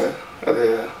பண்ணாங்க. அது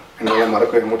என்னால்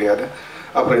மறக்கவே முடியாது.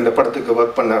 அப்புறம் இந்த படத்துக்கு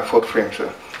ஒர்க் பண்ண 4 ஃப்ரேம்ஸு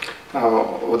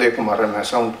உதயகுமார் அண்ணன்,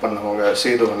 சவுண்ட் பண்ணவங்க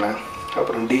சேது அண்ணன்,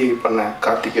 அப்புறம் டிஐ பண்ண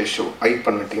கார்த்திகேஷ், ஐ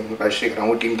பண்ண டீம் ராஜசேகர்,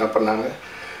 அவங்க டீம் தான் பண்ணாங்க.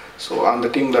 ஸோ அந்த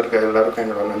டீமில் இருக்க எல்லாருக்கும்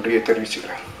என்னோட நன்றியை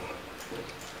தெரிவிச்சுக்கிறேன்.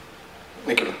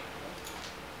 நிற்கலாம்.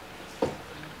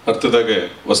 அடுத்ததாக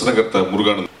வசனகர்த்தா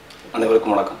முருகானந்த்.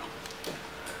 அனைவருக்கும் வணக்கம்.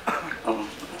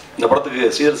 இந்த படத்துக்கு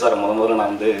ஸ்ரீதர் சாரை முதல்ல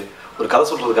நான் வந்து ஒரு கதை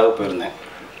சொல்கிறதுக்காக போயிருந்தேன்.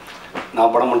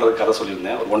 நான் படம் பண்ணுறதுக்கு கதை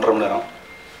சொல்லியிருந்தேன், ஒரு 1.5 மணி நேரம்.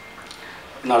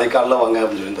 நாளைக்கு காலைல வாங்க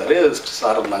அப்படின்னு சொல்லியிருந்தார்.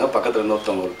 சார் இருந்தாங்க, பக்கத்தில்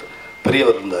இன்னொருத்தவங்க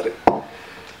பெரியவர் இருந்தார்.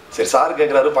 சரி, சார்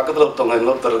கேட்குறாரு, பக்கத்தில்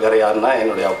இன்னொருத்தர் இருக்காரு, யாருன்னா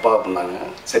என்னுடைய அப்பா அப்படின்னாங்க.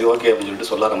 சரி ஓகே அப்படின்னு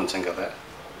சொல்லிட்டு சொல்ல ஆரம்பித்தேன் கதை.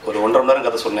 ஒரு 1.5 மணி நேரம்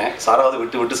கதை சொன்னேன். சாராவது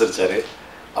விட்டு விட்டு சிரித்தார்,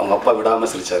 அவங்க அப்பா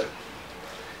விடாமல் சிரித்தார்.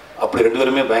 அப்படி 2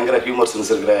 பேருமே பயங்கர ஹியூமர்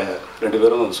சென்ஸ் இருக்கிற 2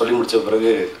 பேரும் சொல்லி முடித்த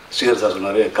பிறகு ஸ்ரீதர் சார்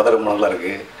சொன்னார், கதை ரொம்ப நல்லா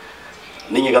இருக்குது,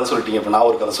 நீங்கள் கதை சொல்லிட்டீங்க, இப்போ நான்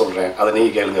ஒரு கதை சொல்கிறேன், அதை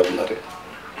நீங்கள் கேளுங்க அப்படின்னாரு.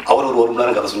 அவர் ஒரு 1 மணி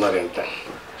நேரம் கதை சொன்னார் என்கிட்ட.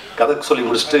 கதை சொல்லி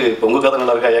முடிச்சுட்டு, இப்போ உங்கள் கதை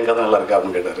நல்லா இருக்கா, என் கதை நல்லா இருக்கா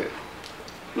அப்படின்னு கேட்டார்.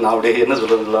 நான் அப்படியே என்ன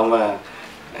சொல்கிறது இல்லாமல்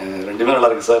ரெண்டுமே நல்லா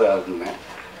இருக்குது சார் அப்படின்னேன்.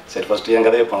 சரி ஃபஸ்ட்டு என்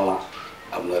கதையை பண்ணலாம்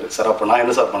அப்படின்னாரு. சார் அப்போ நான்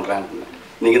என்ன சார் பண்ணுறேன் அப்படின்னேன்.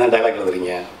 நீங்கள் தான் டைலாக்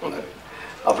எழுதுறீங்க அப்படின்னாரு.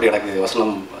 அப்படி எனக்கு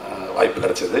வசனம் வாய்ப்பு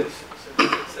கிடச்சிது.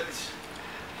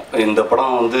 இந்த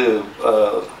படம் வந்து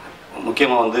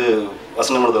முக்கியமாக வந்து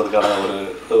வசனம் எழுதுறதுக்கான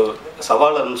ஒரு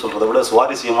சவாலுன்னு சொல்கிறத விட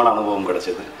சுவாரஸ்யமான அனுபவம்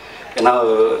கிடச்சிது. ஏன்னா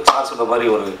சார் சொன்ன மாதிரி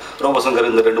ஒரு ரோபசங்கர்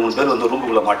இந்த 2-3 பேர் வந்து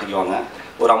ரூமுக்குள்ளே மாட்டிக்குவாங்க.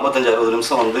 ஒரு 55-60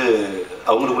 நிமிஷம் வந்து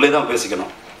அவங்களுக்குள்ளே தான்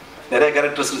பேசிக்கணும். நிறைய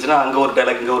கேரக்டர்ஸ் இருந்துச்சுன்னா அங்கே ஒரு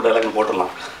டைலாக் இங்கே ஒரு டைலாக்னு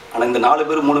போட்டுடலாம். ஆனால் இந்த 4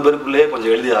 பேர் 3 பேருக்குள்ளேயே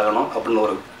கொஞ்சம் எழுதி ஆகணும் அப்படின்னு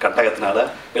ஒரு கட்டாயத்தினால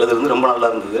எழுதுறது ரொம்ப நல்லா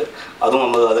இருந்தது.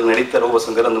 அதுவும் அதில் நடித்த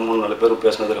ரோபசங்கர் அந்த 3-4 பேரும்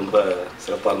பேசினது ரொம்ப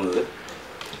சிறப்பாக இருந்தது.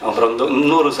 அப்புறம் வந்து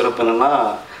இன்னொரு சிறப்பு என்னென்னா,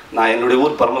 நான் என்னுடைய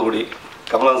ஊர் பரமக்குடி.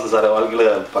 கமலஹாசன் சாரை வாழ்க்கையில்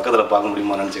பக்கத்தில் பார்க்க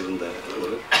முடியுமா நினச்சிட்டு இருந்தேன்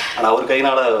ஊர். ஆனால் அவர்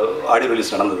கையினால் ஆடியோ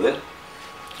ரிலீஸ் நடந்தது.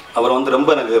 அவர் வந்து ரொம்ப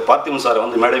எனக்கு பார்த்திபன் சாரை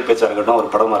வந்து மேடை பேச்சாக இருக்கட்டும்,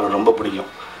 அவர் படமாக இருக்கட்டும் ரொம்ப பிடிக்கும்.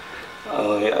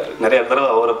 நிறைய தடவை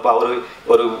அவர்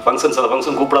ஒரு ஃபங்க்ஷன் சில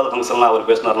ஃபங்க்ஷன் கூப்பிடாத ஃபங்க்ஷன்லாம் அவர்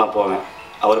பேசினார்னா போவேன்.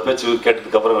 அவர் பேச்சு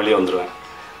கேட்டதுக்கப்புறம் வெளியே வந்துடுவேன்.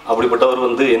 அப்படிப்பட்டவர்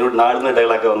வந்து நான் எழுதின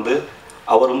டைலாக்கை வந்து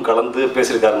அவரும் கலந்து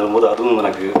பேசியிருக்காருங்கும் போது அதுவும்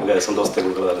எனக்கு மிக சந்தோஷத்தை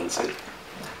கொடுக்குறதா இருந்துச்சு.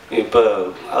 இப்போ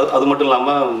அது மட்டும்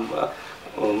இல்லாமல்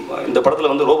இந்த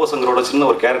படத்தில் வந்து ரோபோசங்கரோட சின்ன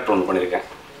ஒரு கேரக்டர் ஒன்று பண்ணியிருக்கேன்.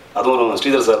 அதுவும்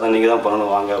ஸ்ரீதர் சார் தான் நீங்கள் தான்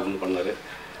பண்ணணும் வாங்க அப்படின்னு பண்ணார்.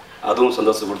 அதுவும்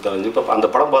சந்தோஷம் கொடுத்தாரு. இப்போ அந்த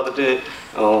படம் பார்த்துட்டு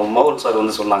மோகன் சார்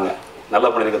வந்து சொன்னாங்க,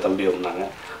 நல்லா பண்ணியிருக்க தம்பி அப்படின்னாங்க.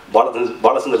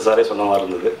 பாலச்சந்தர் சாரே சொன்ன மாதிரி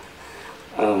இருந்தது.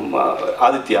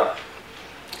 ஆதித்யா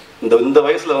இந்த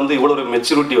வயசில் வந்து இவ்வளோ ஒரு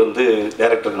மெச்சூரிட்டி வந்து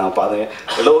டேரக்டருக்கு நான் பார்த்தேன்.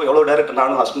 எவ்வளோ டேரக்டர்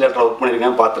நானும் அசிஸ்டன்ட் டேரக்டர் ஒர்க்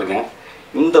பண்ணியிருக்கேன், பார்த்துருக்கேன்.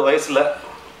 இந்த வயசில்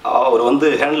அவர் வந்து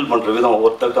ஹேண்டில் பண்ணுற விதம்,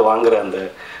 ஒருத்தர்கிட்ட வாங்குகிற அந்த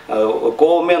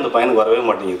கோவமே அந்த பையனுக்கு வரவே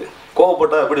மாட்டேங்குது.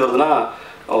 கோவப்பட்டால் எப்படி வருதுன்னா,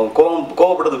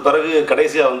 கோவப்பட்டதுக்கு பிறகு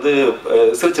கடைசியாக வந்து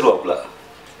சிரிச்சிருவாப்புல.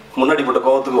 முன்னாடி போட்ட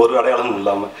கோவத்துக்கு ஒரு அடையாளமும்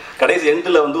இல்லாமல் கடைசி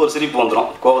எண்டில் வந்து ஒரு சிரிப்பு வந்துடும்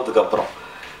கோவத்துக்கு அப்புறம்.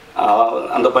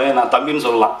 அந்த பையன் நான் தம்பின்னு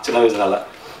சொல்லலாம், சின்ன வயசுனால.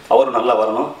 அவரும் நல்லா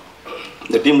வரணும்,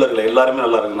 இந்த டீமில் இருக்கிற எல்லாருமே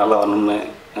நல்லா வரணும்னு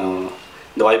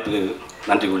இந்த வாய்ப்புக்கு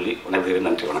நன்றி கொள்ளி விடைபெறுகிறேன்.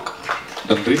 நன்றி, வணக்கம்.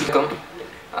 நன்றி. வணக்கம்.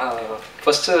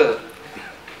 ஃபஸ்ட்டு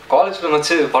காலேஜில்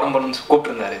வச்சு படம் பண்ணணும்னு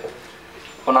கூப்பிட்டுருந்தாரு.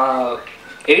 இப்போ நான்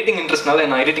எடிட்டிங் இன்ட்ரெஸ்ட்னால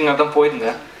நான் எடிட்டிங்காக தான்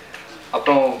போயிருந்தேன்.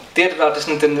 அப்புறம் தியேட்டர்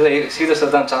ஆர்டிஸ்ட்னு தெரிஞ்சது ஸ்ரீதர்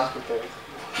சார் தான் சான்ஸ் கொடுத்தாரு.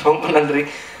 ரொம்ப நன்றி.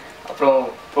 அப்புறம்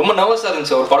ரொம்ப நர்வஸாக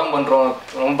இருந்துச்சு, ஒரு படம் பண்ணுறோம்,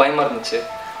 ரொம்ப பயமாக இருந்துச்சு.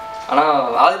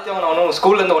 ஆனால் ஆதித்யாவும் நானும்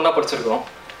ஸ்கூல்லேருந்து ஒன்றா படிச்சிருக்கோம்.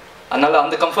 அதனால்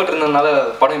அந்த கம்ஃபர்ட் இருந்ததுனால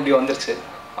படம் இப்படி வந்துருச்சு.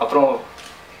 அப்புறம்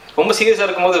ரொம்ப சீரியஸாக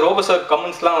இருக்கும்போது ரோபோ சார்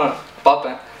கமெண்ட்ஸ்லாம்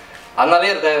பார்ப்பேன்.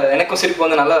 அதனாலே எனக்கும் சிரிப்பு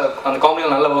வந்து நல்லா அந்த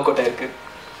காமெடியில் நல்லா ஒர்க் அவுட் ஆகிருக்கு.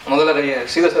 முதல்ல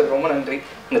ஸ்ரீதர் சார் ரொம்ப நன்றி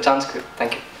இந்த சான்ஸ்க்கு.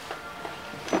 தேங்க்யூ.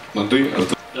 நன்றி.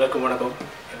 எல்லாருக்கும் வணக்கம்.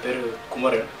 என் பேர்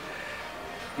குமரன்.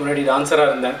 முன்னாடி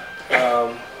டான்ஸராக இருந்தேன்.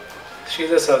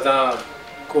 ஸ்ரீதர் சார் தான்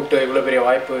கூப்பிட்டு இவ்வளோ பெரிய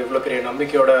வாய்ப்பு, இவ்வளோ பெரிய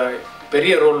நம்பிக்கையோட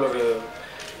பெரிய ரோல் ஒரு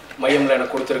மையமில்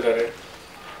எனக்கு கொடுத்துருக்காரு.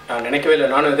 நான் நினைக்கவே இல்லை,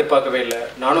 நானும் எதிர்பார்க்கவே இல்லை.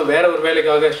 நானும் வேறு ஒரு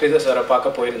வேலைக்காக ஸ்ரீதர் சாரை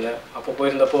பார்க்க போயிருந்தேன். அப்போ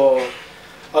போயிருந்தப்போ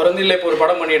அவர் வந்து இல்லை இப்போ ஒரு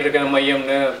படம் பண்ணிகிட்ருக்கேன்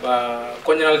மையம்னு,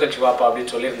 கொஞ்ச நாள் கழிச்சு வாப்பா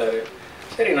அப்படின்னு சொல்லியிருந்தார்.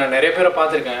 சரி, நான் நிறைய பேரை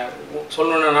பார்த்துருக்கேன்.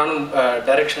 சொல்லணுன்னா நானும்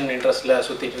டைரக்ஷன் இன்ட்ரெஸ்ட்டில்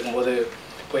சுற்றிட்டு இருக்கும்போது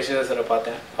போய் ஸ்ரீதர் சாரை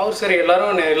பார்த்தேன். அவர் சரி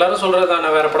எல்லோரும் சொல்கிறது தான்,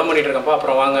 நான் வேறு படம் பண்ணிகிட்ருக்கேன்ப்பா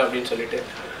அப்புறம் வாங்க அப்படின்னு சொல்லிட்டு.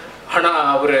 ஆனால்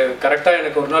அவர் கரெக்டாக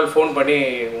எனக்கு ஒரு நாள் ஃபோன் பண்ணி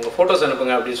உங்கள் ஃபோட்டோஸ்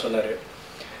அனுப்புங்க அப்படின்னு சொன்னார்.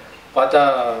 பார்த்தா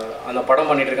அந்த படம்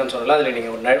பண்ணிகிட்ருக்கேன்னு சொன்னால அதில்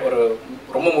நீங்கள் ஒரு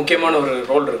ரொம்ப முக்கியமான ஒரு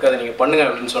ரோல் இருக்குது, அதை நீங்கள் பண்ணுங்கள்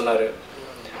அப்படின்னு சொன்னார்.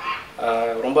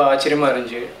 ரொம்ப ஆச்சரியமாக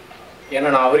இருந்துச்சு. ஏன்னா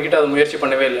நான் அவர்கிட்ட அதை முயற்சி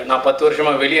பண்ணவே இல்லை. நான் 10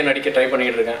 வருஷமாக வெளியே நடிக்க ட்ரை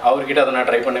பண்ணிகிட்டு இருக்கேன். அவர்கிட்ட அதை நான்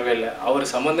ட்ரை பண்ணவே இல்லை.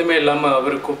 அவர் சம்மந்தமே இல்லாமல்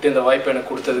அவர் கூப்பிட்டு இந்த வாய்ப்பை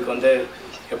எனக்கு கொடுத்ததுக்கு வந்து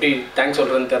எப்படி தேங்க்ஸ்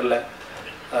சொல்கிறதுன்னு தெரில.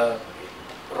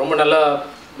 ரொம்ப நல்லா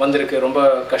வந்திருக்கு. ரொம்ப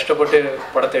கஷ்டப்பட்டு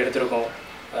படத்தை எடுத்திருக்கோம்.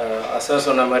 சார்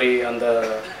சொன்ன மாதிரி அந்த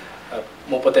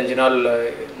 35 நாள்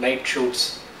நைட் ஷூட்ஸ்,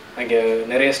 அங்கே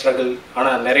நிறைய ஸ்ட்ரகிள்,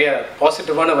 ஆனால் நிறைய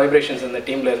பாசிட்டிவான வைப்ரேஷன்ஸ் இந்த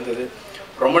டீமில் இருந்தது.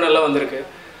 ரொம்ப நல்லா வந்திருக்கு.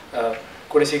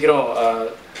 கூட சீக்கிரம்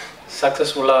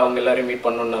சக்ஸஸ்ஃபுல்லாக அவங்க எல்லோரையும் மீட்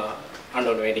பண்ணணுன்னு நான்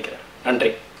ஆண்டவன் வேண்டிக்கிறேன்.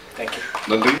 நன்றி, தேங்க்யூ.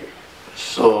 நன்றி.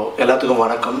 ஸோ எல்லாத்துக்கும்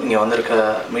வணக்கம். இங்கே வந்திருக்க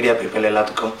மீடியா பீப்பிள்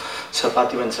எல்லாத்துக்கும், சார்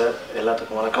பார்த்திபன் சார்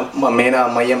எல்லாத்துக்கும் வணக்கம்.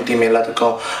 மெயினாக மையம் டீம்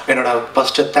எல்லாத்துக்கும் என்னோடய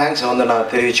ஃபஸ்ட்டு தேங்க்ஸை வந்து நான்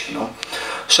தெரிவிச்சுக்கணும்.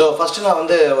 ஸோ ஃபஸ்ட்டு நான்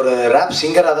வந்து ஒரு ரேப்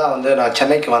சிங்கராக தான் வந்து நான்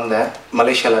சென்னைக்கு வந்தேன்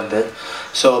மலேசியாவிலேருந்து.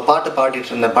 ஸோ பாட்டு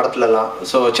பாடிட்டு இருந்தேன் படத்துலலாம்.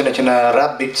 ஸோ சின்ன சின்ன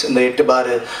ரேப் பீட்ஸ், இந்த 8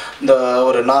 பார், இந்த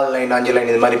ஒரு 4 லைன் 5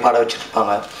 லைன் இது மாதிரி பாட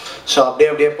வச்சுருப்பாங்க. ஸோ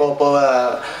அப்படியே போக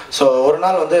ஸோ ஒரு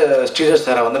நாள் வந்து ஸ்ரீதர்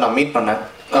சாரை வந்து நான் மீட் பண்ணேன்.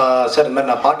 சார் இந்த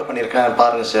மாதிரி நான் பாட்டு பண்ணியிருக்கேன்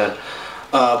பாருங்கள் சார்,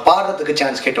 பாடுறதுக்கு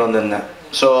சான்ஸ் கேட்டு வந்திருந்தேன்.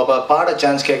 ஸோ அப்போ பாட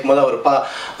சான்ஸ் கேட்கும்போது அவர்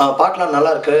பாட்டெலாம்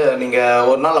நல்லாயிருக்கு, நீங்கள்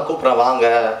ஒரு நாள் கூப்பிட்றேன் வாங்க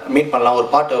மீட் பண்ணலாம், ஒரு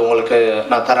பாட்டு உங்களுக்கு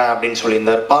நான் தரேன் அப்படின்னு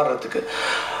சொல்லியிருந்தார் பாடுறதுக்கு.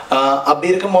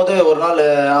 அப்படி இருக்கும்போது ஒரு நாள்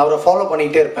அவரை ஃபாலோ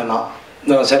பண்ணிக்கிட்டே இருப்பேன் நான்.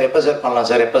 சார் எப்போ சார் பண்ணலாம்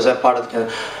சார், எப்போ சார் பாடுறதுக்கு.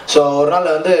 ஸோ ஒரு நாள்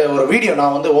வந்து ஒரு வீடியோ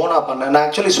நான் வந்து ஓனாக பண்ணேன். நான்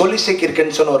ஆக்சுவலி சொல்லி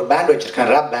சிக்கிருக்கேன்னு சொன்ன ஒரு பேண்ட்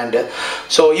வச்சுருக்கேன், ரேப் பேண்டு.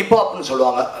 ஸோ ஹிப்ஹாப்னு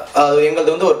சொல்லுவாங்க, அது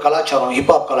எங்களது வந்து ஒரு கலாச்சாரம்,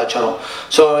 ஹிப்ஹாப் கலாச்சாரம்.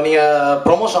 ஸோ நீங்கள்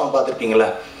ப்ரொமோ சாங் பார்த்துருப்பீங்களே,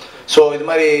 ஸோ இது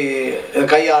மாதிரி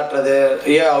கை ஆட்டுறது,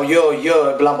 ஐயோ ஐயோ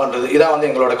இப்படிலாம் பண்ணுறது, இதான் வந்து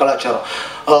எங்களோட கலாச்சாரம்.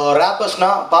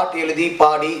 ரேப்பர்ஸ்னால் பாட்டு எழுதி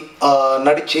பாடி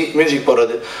நடித்து மியூசிக்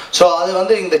போடுறது. ஸோ அது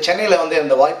வந்து இந்த சென்னையில் வந்து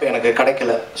அந்த வாய்ப்பு எனக்கு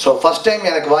கிடைக்கல. ஸோ ஃபஸ்ட் டைம்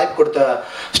எனக்கு வாய்ப்பு கொடுத்த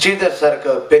ஸ்ரீதர்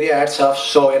சாருக்கு பெரிய ஹேட்ஸ் ஆஃப்.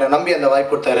 ஸோ என்னை நம்பி அந்த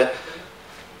வாய்ப்பு கொடுத்தாரு.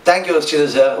 Thank you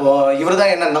Sridhar sir. இவர்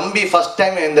தான் என்னை நம்பி ஃபஸ்ட்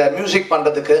டைம் இந்த மியூசிக்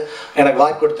பண்ணுறதுக்கு எனக்கு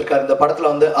வாய்ப்பு கொடுத்துருக்காரு. இந்த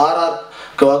படத்தில் வந்து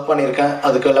ஆர்ஆர்க்கு ஒர்க் பண்ணியிருக்கேன்.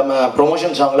 அதுக்கு இல்லாமல்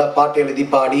ப்ரொமோஷன் சாங்கில் பாட்டு எழுதி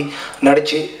பாடி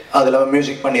நடித்து அது இல்லாமல்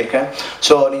மியூசிக் பண்ணியிருக்கேன்.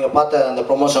 ஸோ நீங்கள் பார்த்த அந்த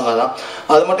ப்ரொமோ சாங்கை தான்.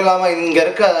 அது மட்டும் இல்லாமல் இங்கே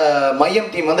இருக்க மையம்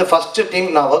டீம் வந்து ஃபஸ்ட்டு டீம்,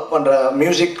 நான் ஒர்க் பண்ணுற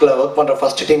மியூசிக்கில் ஒர்க் பண்ணுற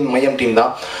ஃபஸ்ட்டு டீம் மையம் டீம்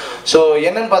தான். ஸோ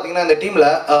என்னென்னு பார்த்தீங்கன்னா இந்த டீமில்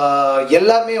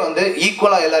எல்லாருமே வந்து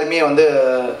ஈக்குவலாக எல்லாருமே வந்து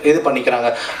இது பண்ணிக்கிறாங்க.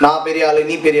 நான் பெரிய ஆள்,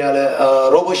 நீ பெரிய ஆள்,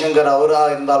 ரோபோ சங்கர்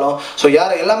அவராக இருந்தாலும் ஸோ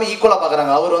எல்லாமே ஈக்குவலாக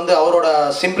பார்க்குறாங்க. அவர் வந்து அவரோட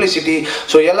சிம்பிளிசிட்டி,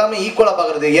 ஸோ எல்லாமே ஈக்குவலாக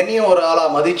பார்க்குறது, என்னையும் ஒரு ஆளாக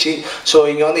மதிச்சு ஸோ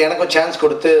இங்கே வந்து எனக்கும் சான்ஸ்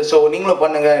கொடுத்து ஸோ நீங்களும்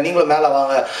பண்ணுங்கள், நீங்களும் மேலே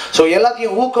வாங்க, ஸோ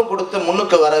எல்லாத்தையும் ஊக்கம் கொடுத்து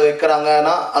முன்னுக்கு வர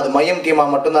வைக்கிறாங்கன்னா அது மையம்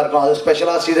டீமாக மட்டும்தான் இருக்கும். அது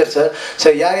ஸ்பெஷலாக ஸ்ரீதர் சார்.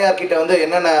 சார் யார்கிட்ட வந்து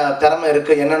என்னென்ன திறமை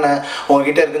இருக்குது, என்னென்ன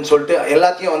உங்ககிட்ட இருக்குன்னு சொல்லிட்டு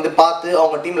எல்லாத்தையும் வந்து பார்த்து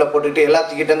அவங்க டீமில் போட்டுக்கிட்டு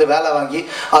எல்லாத்துக்கிட்ட இருந்து வேலை வாங்கி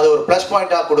அது ஒரு ப்ளஸ்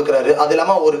பாயிண்ட்டாக கொடுக்குறாரு. அது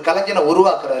இல்லாமல் ஒரு கலைஞனை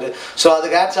உருவாக்குறாரு. ஸோ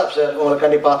அதுக்கு ஹேட்ஸ் ஆஃப் சார் உங்களுக்கு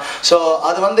கண்டிப்பாக. ஸோ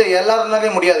அது வந்து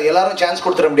எல்லாருனாலே முடியாது, எல்லாரும் சான்ஸ்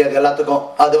கொடுத்துட முடியாது எல்லாத்துக்கும்.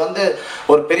 அது வந்து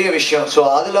ஒரு பெரிய விஷயம். ஸோ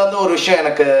அதில் வந்து ஒரு விஷயம்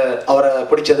எனக்கு அவரை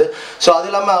பிடிச்சது. ஸோ அது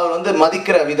இல்லாமல் அவர் வந்து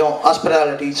மதிக்கிற விதம்,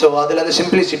 ஹாஸ்பிட்டாலிட்டி, ஸோ அதுலேருந்து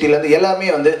சிம்பிளிசிட்டிலேருந்து எல்லாமே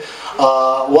வந்து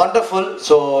வண்டர்ஃபுல்.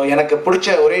 ஸோ எனக்கு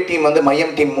பிடிச்ச ஒரே டீம் வந்து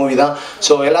மையம் டீம் மூவி தான்.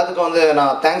 ஸோ எல்லாத்துக்கும் வந்து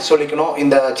நான் தேங்க்ஸ் சொல்லிக்கணும்.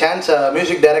 இந்த சான்ஸை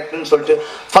மியூசிக் டைரக்டர்னு சொல்லிட்டு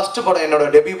ஃபஸ்ட்டு படம் என்னோட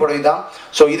டெபியூ படம் தான்.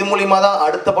 ஸோ இது மூலிமா தான்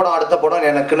அடுத்த படம்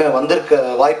எனக்குன்னு வந்திருக்க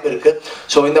வாய்ப்பு இருக்குது.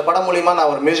 ஸோ இந்த படம் மூலிமா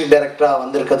நான் ஒரு மியூசிக் டைரக்டராக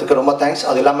வந்திருக்கிறதுக்கு ரொம்ப தேங்க்ஸ்.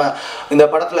 அது இல்லாமல் இந்த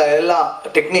படத்தில் எல்லா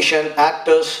டெக்னீஷியன்,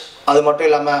 ஆக்டர்ஸ், அது மட்டும்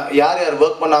இல்லாமல் யார் யார்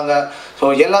ஒர்க் பண்ணாங்க, ஸோ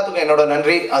எல்லாத்துக்கும் என்னோட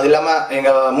நன்றி. அது இல்லாமல்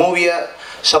எங்கள் மூவியை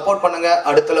சப்போர்ட் பண்ணுங்கள்,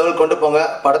 அடுத்த லெவல் கொண்டு போங்க,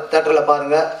 படத்தை தேட்டரில்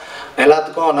பாருங்கள்,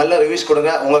 எல்லாத்துக்கும் நல்ல ரிவ்யூஸ்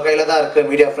கொடுங்க. உங்கள் கையில் தான் இருக்குது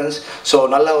மீடியா ஃப்ரெண்ட்ஸ். ஸோ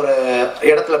நல்ல ஒரு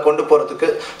இடத்துல கொண்டு போகிறதுக்கு.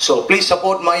 ஸோ ப்ளீஸ்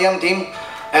சப்போர்ட் மையம் team.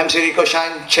 M சிரிகோ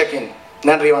shine check in.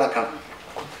 நன்றி, வணக்கம்.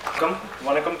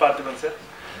 வணக்கம் Parthiban sir.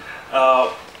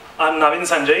 I'm Navin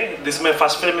Sanjay. This is my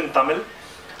first film in Tamil.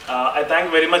 I thank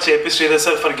very much AP Sridhar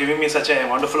sir for giving me such a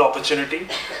wonderful opportunity.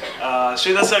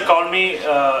 Sridhar sir called me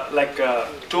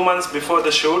 2 months before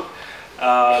the shoot.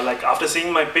 Like after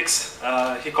seeing my pics,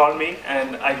 he called me and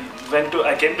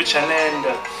I came to Chennai and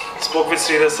spoke with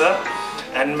Sridhar sir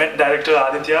and met director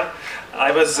Aditya.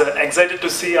 I was excited to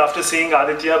see after seeing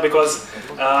Aditya because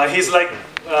he's like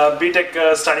B.Tech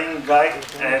studying guy,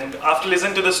 and after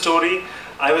listening to the story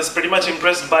I was pretty much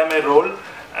impressed by my role,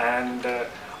 and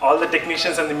all the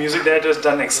technicians and the music directors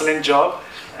done an excellent job,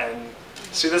 and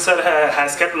Sridhar sir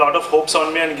has kept a lot of hopes on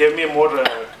me and gave me more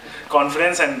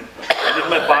confidence, and I did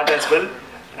my part as well.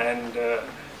 And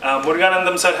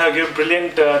Muruganandam sir have given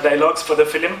brilliant dialogues for the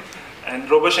film, and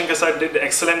Roboshankar sir did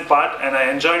excellent part, and I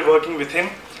enjoyed working with him.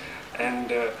 And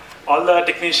all the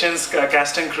technicians,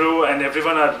 cast and crew, and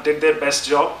everyone did their best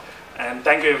job. And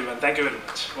thank you everyone. Thank you very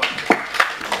much.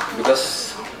 Because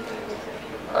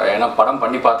ஏன்னா படம்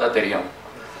பண்ணி பார்த்தா தெரியும்,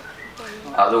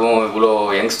 அதுவும் இவ்வளோ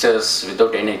youngsters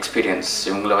without any experience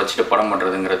இவங்கள வச்சுட்டு படம்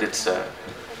பண்ணுறதுங்கிறது இட்ஸ்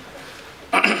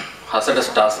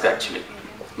ஹசடஸ் டாஸ்க் ஆக்சுவலி.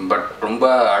 பட் ரொம்ப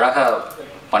அழகாக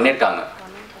பண்ணியிருக்காங்க.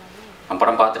 நான்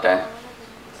படம் பார்த்துட்டேன்.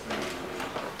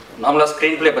 நார்மலாக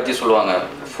ஸ்க்ரீன் ப்ளே பற்றி சொல்லுவாங்க,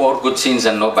 4 good scenes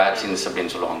and no bad scenes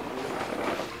அப்படின்னு சொல்லுவாங்க.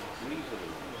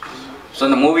 ஸோ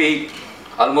இந்த மூவி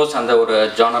ஆல்மோஸ்ட் அந்த ஒரு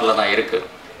ஜானரில் தான் இருக்குது.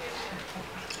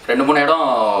 2-3 இடம்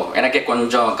எனக்கே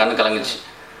கொஞ்சம் கண் கலங்குச்சு.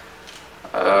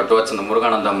 டுவர்ட்ஸ் இந்த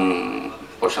முருகானந்தம்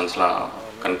போர்ஷன்ஸ்லாம்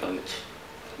கண் கலங்குச்சு.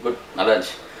 குட், நல்லா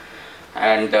இருந்துச்சு.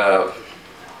 அண்ட்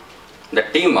இந்த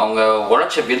டீம் அவங்க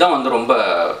உழைச்ச விதம் வந்து ரொம்ப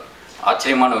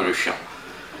ஆச்சரியமான ஒரு விஷயம்.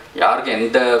 யாருக்கும்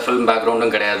எந்த ஃபிலிம்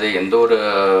பேக்ரவுண்டும் கிடையாது, எந்த ஒரு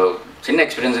சின்ன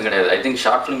எக்ஸ்பீரியன்ஸும் கிடையாது. ஐ திங்க்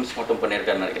ஷார்ட் ஃபிலிம்ஸ் மட்டும்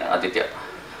பண்ணியிருக்காருன்னு நினைக்கிறேன் ஆதித்யா.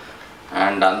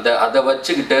 அண்ட் அதை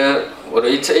வச்சுக்கிட்டு ஒரு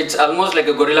it's almost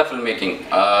like gorilla film making.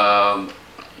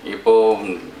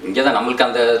 இப்போது இங்கே தான் நம்மளுக்கு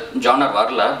அந்த ஜானர்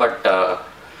வரல, பட்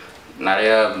நிறைய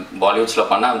பாலிவுட்ஸில்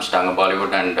பண்ண ஆரம்பிச்சிட்டாங்க.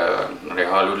 பாலிவுட் அண்ட் நிறைய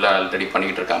ஹாலிவுட்டில் ஆல்ரெடி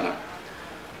பண்ணிக்கிட்டு இருக்காங்க.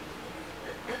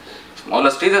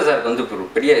 முதல்ல ஸ்ரீதர் சாருக்கு வந்து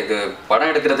பெரிய இது படம்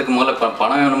எடுக்கிறதுக்கு முதல்ல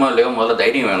பணம் வேணுமோ இல்லையோ, முதல்ல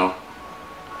தைரியம் வேணும்.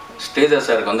 ஸ்ரீதர்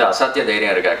சாருக்கு வந்து அசாத்திய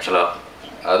தைரியம் இருக்குது ஆக்சுவலாக.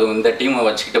 அதுவும் இந்த டீமை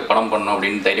வச்சுக்கிட்டு படம் பண்ணணும்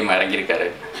அப்படின்னு தைரியமாக இறங்கியிருக்காரு.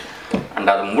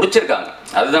 அண்ட் அதை முடிச்சிருக்காங்க,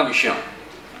 அதுதான் விஷயம்.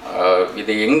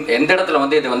 இது எந்த இடத்துல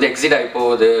வந்து இது வந்து எக்ஸிட் ஆகி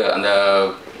போகுது அந்த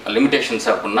லிமிட்டேஷன்ஸ்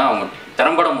அப்படின்னா அவங்க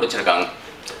திறம்பட முடிச்சிருக்காங்க.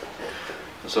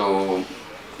 So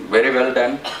very well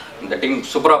done. இந்த டீம்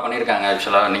சூப்பராக பண்ணியிருக்காங்க.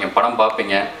 ஆக்சுவலாக நீங்கள் படம்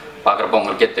பார்ப்பீங்க, பார்க்குறப்ப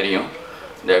உங்களுக்கே தெரியும்.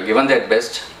 They have given their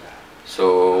best. So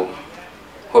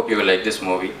hope you will like this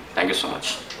movie. Thank you so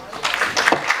much.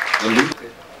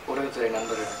 ஊடகத்துறை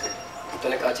நண்பர்களுக்கு,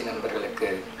 தொலைக்காட்சி நண்பர்களுக்கு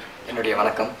என்னுடைய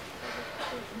வணக்கம்.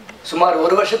 சுமார்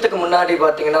ஒரு வருஷத்துக்கு முன்னாடி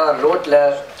பார்த்தீங்கன்னா ரோட்டில்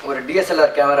ஒரு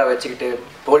டிஎஸ்எல்ஆர் கேமரா வச்சுக்கிட்டு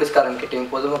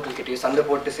போலீஸ்காரன்கிட்டையும் பொதுமக்கள்கிட்டையும் சண்டை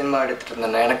போட்டு சினிமா எடுத்துகிட்டு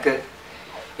இருந்தேன். எனக்கு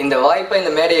இந்த வாய்ப்பை,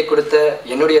 இந்த மேடையை கொடுத்த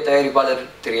என்னுடைய தயாரிப்பாளர்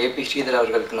திரு ஏபி ஸ்ரீதர்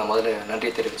அவர்களுக்கு நான் முதல்ல நன்றி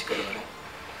தெரிவிச்சுக்க விரும்புகிறேன்.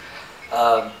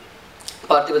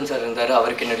 பார்த்திபன் சார் இருந்தார்,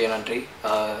 அவருக்கு என்னுடைய நன்றி.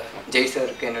 ஜெய்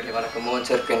சாருக்கு என்னுடைய வணக்கம். மோகன்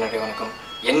சாருக்கு என்னுடைய வணக்கம்.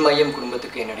 என் மையம்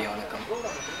குடும்பத்துக்கு என்னுடைய வணக்கம்.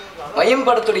 மையம்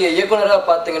படத்துடைய இயக்குனராக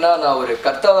பார்த்தீங்கன்னா நான் ஒரு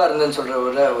கர்த்தாவாக இருந்தேன்னு சொல்கிறத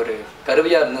விட ஒரு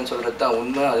கருவியாக இருந்தேன்னு சொல்கிறது தான்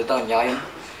உண்மை, அதுதான் நியாயம்.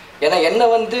 ஏன்னா என்னை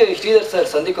வந்து ஸ்ரீதர்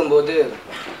சார் சந்திக்கும் போது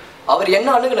அவர் என்ன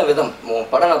அணுகின விதம்,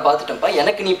 படம் நான் பார்த்துட்டேன்ப்பா,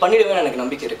 எனக்கு நீ பண்ணிடுவேன்னு எனக்கு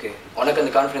நம்பிக்கை இருக்குது, உனக்கு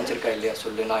அந்த கான்ஃபிடன்ஸ் இருக்கா இல்லையா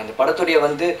சொல்லு. நான் இந்த படத்துடைய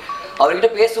வந்து அவர்கிட்ட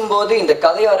பேசும்போது இந்த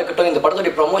கதையாக இருக்கட்டும், இந்த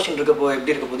படத்துடைய ப்ரொமோஷன்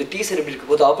எப்படி இருக்க போது, டீசர் எப்படி இருக்க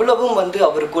போது, அவ்வளவும் வந்து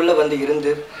அவருக்குள்ளே வந்து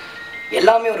இருந்து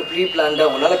எல்லாமே ஒரு ப்ரீ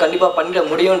பிளான்டாக உன்னால் கண்டிப்பாக பண்ணிட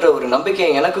முடியுன்ற ஒரு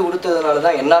நம்பிக்கையை எனக்கு கொடுத்ததுனால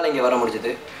தான் என்னால் இங்கே வர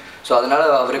முடிஞ்சுது. ஸோ அதனால்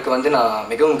அவருக்கு வந்து நான்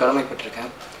மிகவும்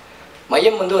கடமைப்பட்டிருக்கேன்.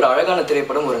 மையம் வந்து ஒரு அழகான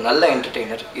திரைப்படம், ஒரு நல்ல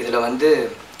என்டர்டெய்னர். இதில் வந்து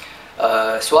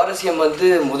சுவாரஸ்யம் வந்து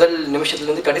முதல்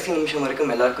நிமிஷத்துலேருந்து கடைசி நிமிஷம்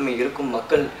வரைக்கும் எல்லாருக்குமே இருக்கும்.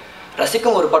 மக்கள்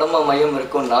ரசிக்கும் ஒரு படமாக மையம்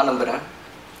இருக்கும்னு நான் நம்புகிறேன்.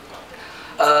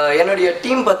 என்னுடைய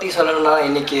டீம் பற்றி சொல்லணும்னா,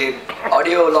 இன்றைக்கி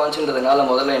ஆடியோ லான்ச்சுன்றதுனால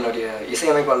முதல்ல என்னுடைய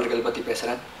இசையமைப்பாளர்கள் பற்றி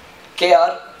பேசுகிறேன்.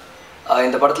 கேஆர்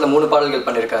இந்த படத்தில் 3 பாடல்கள்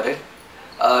பண்ணியிருக்காரு.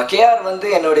 கேஆர் வந்து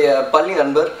என்னுடைய பள்ளி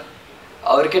நண்பர்.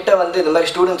 அவர்கிட்ட வந்து இந்த மாதிரி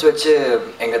ஸ்டூடெண்ட்ஸ் வச்சு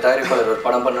எங்கள் தயாரிப்பாளர் ஒரு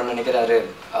படம் பண்ணணும்னு நினைக்கிறாரு,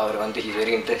 அவர் வந்து ஹீஸ்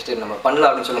வெரி இன்ட்ரெஸ்டட், நம்ம பண்ணலாம்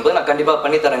அப்படின்னு சொல்லும்போது நான் கண்டிப்பாக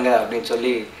பண்ணித்தரேங்க அப்படின்னு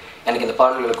சொல்லி எனக்கு இந்த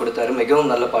பாடல்களை கொடுத்தாரு. மிகவும்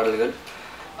நல்ல பாடல்கள்.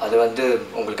 அது வந்து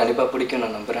உங்களுக்கு கண்டிப்பாக பிடிக்கும்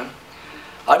நான் நம்புகிறேன்.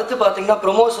 அடுத்து பார்த்தீங்கன்னா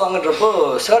ப்ரொமோ சாங்குன்றப்போ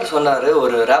சார் சொன்னார்,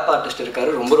 ஒரு ரேப் ஆர்டிஸ்ட்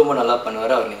இருக்கார், ரொம்ப ரொம்ப நல்லா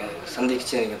பண்ணுவார், அவர் நீங்கள்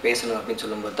சந்திச்சு நீங்கள் பேசணும் அப்படின்னு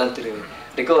சொல்லும்போது தான் திரு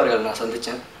ரிகவர்கள் நான்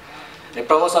சந்தித்தேன்.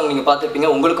 ப்ரொமோ சாங் நீங்கள் பார்த்துருப்பீங்க,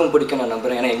 உங்களுக்கும் பிடிக்கும் நான்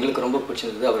நம்புகிறேன். ஏன்னா எங்களுக்கு ரொம்ப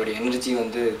பிடிச்சிருந்தது. அவருடைய எனர்ஜி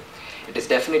வந்து it is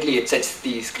definitely, it sets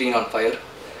the screen on fire.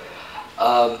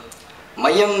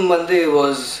 மையம் வந்து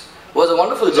was a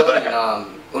wonderful journey. நான்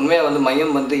உண்மையாக வந்து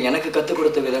மையம் வந்து எனக்கு கற்றுக்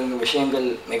கொடுத்த விஷயங்கள்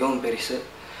மிகவும் பெருசு.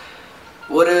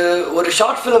 ஒரு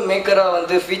ஷார்ட் ஃபிலிம் மேக்கராக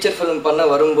வந்து ஃபீச்சர் ஃபிலிம் பண்ண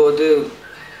வரும்போது,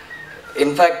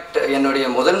 இன்ஃபேக்ட் என்னுடைய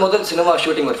முதல் சினிமா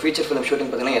ஷூட்டிங், ஒரு ஃபீச்சர் ஃபிலிம்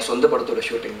ஷூட்டிங் பார்த்தீங்கன்னா என் சொந்த படத்தோட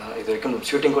ஷூட்டிங் தான். இது வரைக்கும்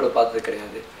ஷூட்டிங் கூட பார்த்தது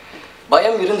கிடையாது.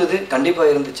 பயம் இருந்தது,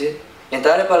 கண்டிப்பாக இருந்துச்சு. என்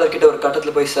தயாரிப்பாளர்கிட்ட ஒரு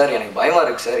கட்டத்தில் போய், சார் எனக்கு பயமாக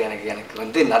இருக்குது சார், எனக்கு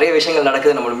வந்து நிறைய விஷயங்கள்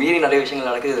நடக்குது, நம்மளை மீறி நிறைய விஷயங்கள்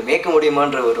நடக்குது, இது மேய்க்க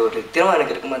முடியுமான்ற ஒரு திறமை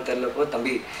எனக்கு இருக்குமான்னு தெரியலப்போ,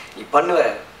 தம்பி நீ பண்ணுவ,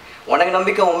 உனக்கு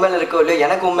நம்பிக்கை உண்மையில் இருக்கோ இல்லையோ,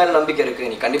 எனக்கு உண்மையில் நம்பிக்கை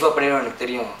இருக்குது, நீ கண்டிப்பாக பண்ணிடுவோம் எனக்கு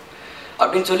தெரியும்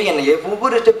அப்படின்னு சொல்லி என்னை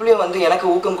ஒவ்வொரு ஸ்டெப்லேயும் வந்து எனக்கு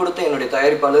ஊக்கம் கொடுத்த என்னுடைய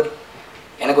தயாரிப்பாளர்,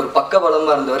 எனக்கு ஒரு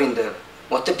பக்கபலமாக இருந்தவர், இந்த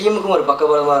மொத்த டீமுக்கும் ஒரு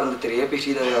பக்கபலமாக இருந்த திரு ஏபி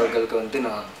ஸ்ரீதர் அவர்களுக்கு வந்து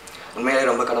நான் உண்மையிலே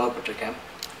ரொம்ப கடமைப்பட்டிருக்கேன்.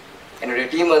 என்னுடைய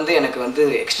டீம் வந்து எனக்கு வந்து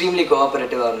எக்ஸ்ட்ரீம்லி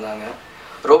கோஆப்ரேட்டிவாக இருந்தாங்க.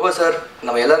 ரோபோ சார்,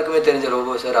 நம்ம எல்லாருக்குமே தெரிஞ்ச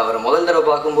ரோபோ சார், அவரை முதல் தடவை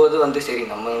பார்க்கும்போது வந்து சரி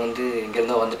நம்ம வந்து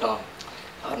இங்கேருந்தோ வந்துட்டோம்,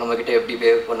 அவர் நம்மக்கிட்ட எப்படி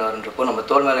பிஹேவ் பண்ணாருன்றப்போ நம்ம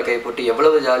தோல் மேலே கை போட்டு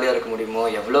எவ்வளவு ஜாலியாக இருக்க முடியுமோ,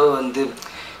 எவ்வளோ வந்து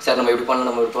சார் நம்ம இப்படி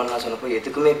பண்ணலாம் சொன்னப்போ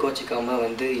எதுக்குமே கோச்சிக்காமல்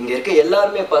வந்து இங்கே இருக்க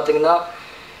எல்லாருமே பார்த்தீங்கன்னா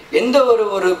எந்த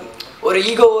ஒரு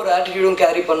ஈகோ, ஒரு ஆட்டிடியூடும்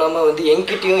கேரி பண்ணாமல் வந்து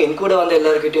என்கிட்டையும் என் கூட வந்து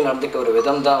எல்லாருக்கிட்டையும் நடந்துக்க ஒரு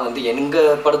விதம் தான் வந்து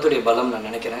எங்கள் படத்துடைய பலம் நான்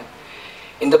நினைக்கிறேன்.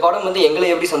 இந்த படம் வந்து எங்களை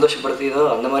எப்படி சந்தோஷப்படுத்தியதோ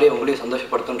அந்த மாதிரி உங்களையும்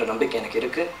சந்தோஷப்படுத்துன்ற நம்பிக்கை எனக்கு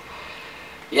இருக்குது.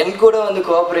 என் கூட வந்து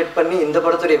கோஆப்ரேட் பண்ணி இந்த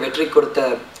படத்துடைய வெற்றி கொடுத்த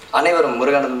அனைவரும்,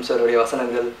 முருகானந்தம் சாருடைய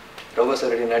வசனங்கள், ரோபோ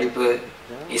சாருடைய நடிப்பு,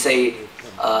 இசை,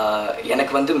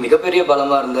 எனக்கு வந்து மிகப்பெரிய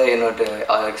பலமாக இருந்த என்னோட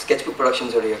ஸ்கெட்ச் புக்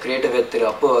ப்ரொடக்ஷன்ஸோடைய கிரியேட்டிவ் திரு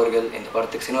அப்பு அவர்கள், இந்த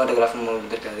படத்துக்கு சினிமாட்டோகிராஃபர்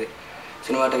வந்திருக்காரு,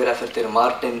 சினிமாட்டோகிராஃபர் திரு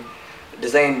மார்டின்,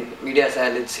 டிசைன் மீடியா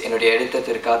சேலட்ஸ் என்னுடைய எடிட்டர்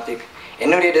திரு கார்த்திக்,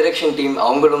 என்னுடைய டைரக்ஷன் டீம்,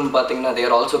 அவங்களும் பார்த்தீங்கன்னா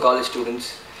தேர் ஆல்சோ காலேஜ்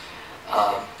ஸ்டூடெண்ட்ஸ்.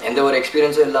 எந்த ஒரு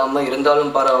எக்ஸ்பீரியன்ஸும் இல்லாமல்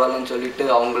இருந்தாலும் பரவாயில்லன்னு சொல்லிட்டு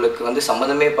அவங்களுக்கு வந்து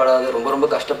சம்மந்தமே படாத ரொம்ப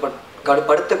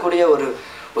படுத்தக்கூடிய ஒரு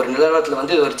நிலவரத்தில்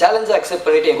வந்து ஒரு சேலஞ்சை அக்செப்ட்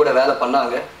பண்ணிவிட்டு என் கூட வேலை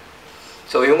பண்ணாங்க.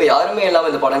 ஸோ இவங்க யாருமே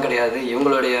இல்லாமல் இந்த படம் கிடையாது.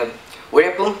 இவங்களுடைய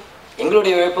உழைப்பும்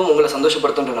எங்களுடைய உழைப்பும் உங்களை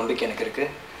சந்தோஷப்படுத்துன்ற நம்பிக்கை எனக்கு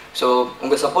இருக்குது. ஸோ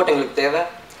உங்கள் சப்போர்ட் எங்களுக்கு தேவை,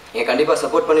 நீங்கள் கண்டிப்பாக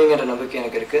சப்போர்ட் பண்ணுவீங்கன்ற நம்பிக்கை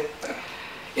எனக்கு இருக்குது.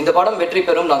 இந்த படம் வெற்றி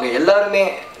பெறும். நாங்கள் எல்லாருமே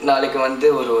நாளைக்கு வந்து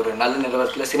ஒரு நல்ல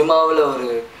நிலவரத்தில் சினிமாவில்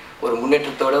ஒரு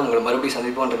முன்னேற்றத்தோடு உங்களை மறுபடியும்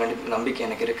சந்திப்போன்ற நம்பிக்கை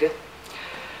எனக்கு இருக்குது.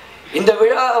 இந்த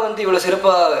விழா வந்து இவ்வளோ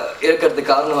சிறப்பாக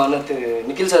இருக்கிறதுக்கு காரணமான திரு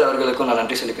நிக்கில் சார் அவர்களுக்கும் நான்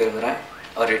நன்றி சொல்லிக்க விரும்புகிறேன்.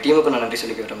 அவருடைய டீமுக்கும் நான் நன்றி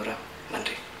சொல்லிக்க விரும்புகிறேன்.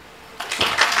 நன்றி.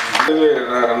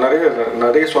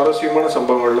 நிறைய சுவாரஸ்யமான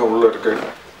சம்பவங்கள்லாம் உள்ளே இருக்குது.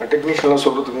 டெக்னீஷியன்லாம்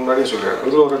சொல்கிறதுக்கு முன்னாடியே சொல்லுவேன்,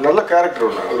 இது ஒரு நல்ல கேரக்டர்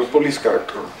ஒன்று, ஒரு போலீஸ்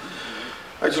கேரக்டர் ஒன்று.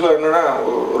 ஆக்சுவலாக என்னென்னா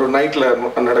ஒரு நைட்டில்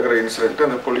நடக்கிற இன்சிடென்ட்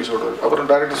அந்த போலீஸோட. அப்புறம்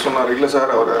டைரக்டர் சொன்னார், இல்லை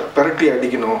சார் அவரை பெரட்டி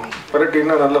அடிக்கணும்,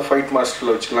 பெரட்டின்னா நல்ல ஃபைட்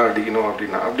மாஸ்டரில் வச்சுலாம் அடிக்கணும்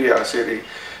அப்படின்னா. அப்படியா, சரி,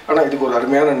 ஆனால் இதுக்கு ஒரு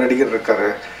அருமையான நடிகர் இருக்கார்,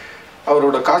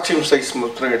 அவரோட காஸ்டியூம் சைஸ்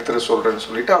மட்டும் எடுத்துகிட்டு சொல்கிறேன்னு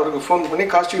சொல்லிவிட்டு அவருக்கு ஃபோன் பண்ணி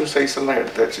காஸ்டியூம் சைஸ் எல்லாம்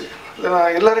எடுத்தாச்சு. இல்லை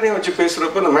நான் எல்லாரையும் வச்சு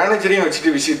பேசுகிறப்ப இந்த மேனேஜரையும்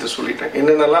வச்சுட்டு விஷயத்த சொல்லிட்டேன்,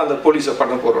 என்னென்னலாம் அந்த போலீஸை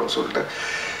பண்ண போகிறோன்னு சொல்லிட்டு.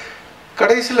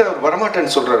 கடைசியில் அவர்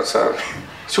வரமாட்டேன்னு சொல்கிறார் சார்.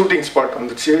 ஷூட்டிங் ஸ்பாட்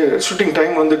வந்துடுச்சு, ஷூட்டிங்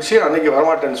டைம் வந்துடுச்சு, அன்றைக்கி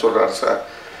வரமாட்டேன்னு சொல்கிறார் சார்.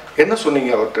 என்ன சொன்னீங்க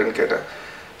அவர்கிட்டன்னு கேட்டேன்.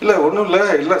 இல்லை ஒன்றும்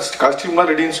இல்லை காஸ்டியூம்லாம்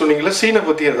ரெடின்னு சொன்னீங்களா, சீனை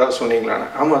பற்றி ஏதாவது சொன்னீங்களான்னு.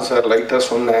 ஆமாம் சார், லைட்டாக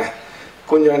சொன்னேன்,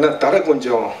 கொஞ்சம் என்ன தர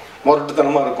கொஞ்சம்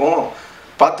முரட்டுத்தனமாக இருக்கும்,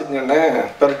 பார்த்துக்கங்கண்ணே,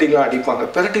 பெரட்டிலாம்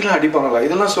அடிப்பாங்களா,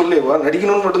 இதெல்லாம் சொல்லிவா,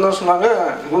 நடிக்கணும்னு மட்டும்தான் சொன்னாங்க,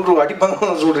 ஒன்று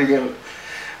அடிப்பாங்கன்னு சொல்கிறீங்க.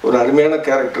 ஒரு அருமையான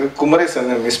கேரக்டர்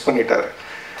குமரேசனை மிஸ் பண்ணிட்டார்.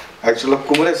 ஆக்சுவலாக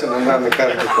குமரேசன் தான் அந்த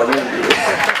கேரக்டர் பண்ண வேண்டியது.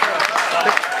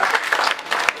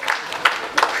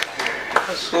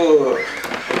 ஸோ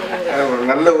ஒரு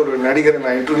நல்ல ஒரு நடிகரை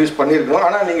நான் இன்ட்ரடியூஸ் பண்ணியிருக்கணும்.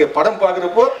 ஆனால் நீங்கள் படம்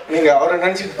பார்க்குறப்போ நீங்கள் அவரை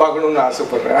நினச்சிட்டு பார்க்கணுன்னு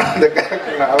ஆசைப்பட்றேன். அந்த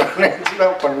கேரக்டர் நான் அவரை நினச்சி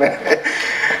தான் பண்ணேன்.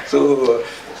 ஸோ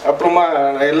அப்புறமா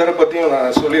நான் எல்லாரை பற்றியும்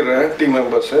நான் சொல்லிடுறேன், team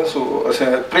members. So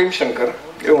frame Shankar,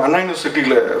 இவங்க அண்ணா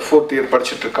யூனிவர்சிட்டியில் 4th இயர்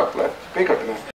படிச்சுட்டு இருக்காப்புல. போய் காட்டுங்க.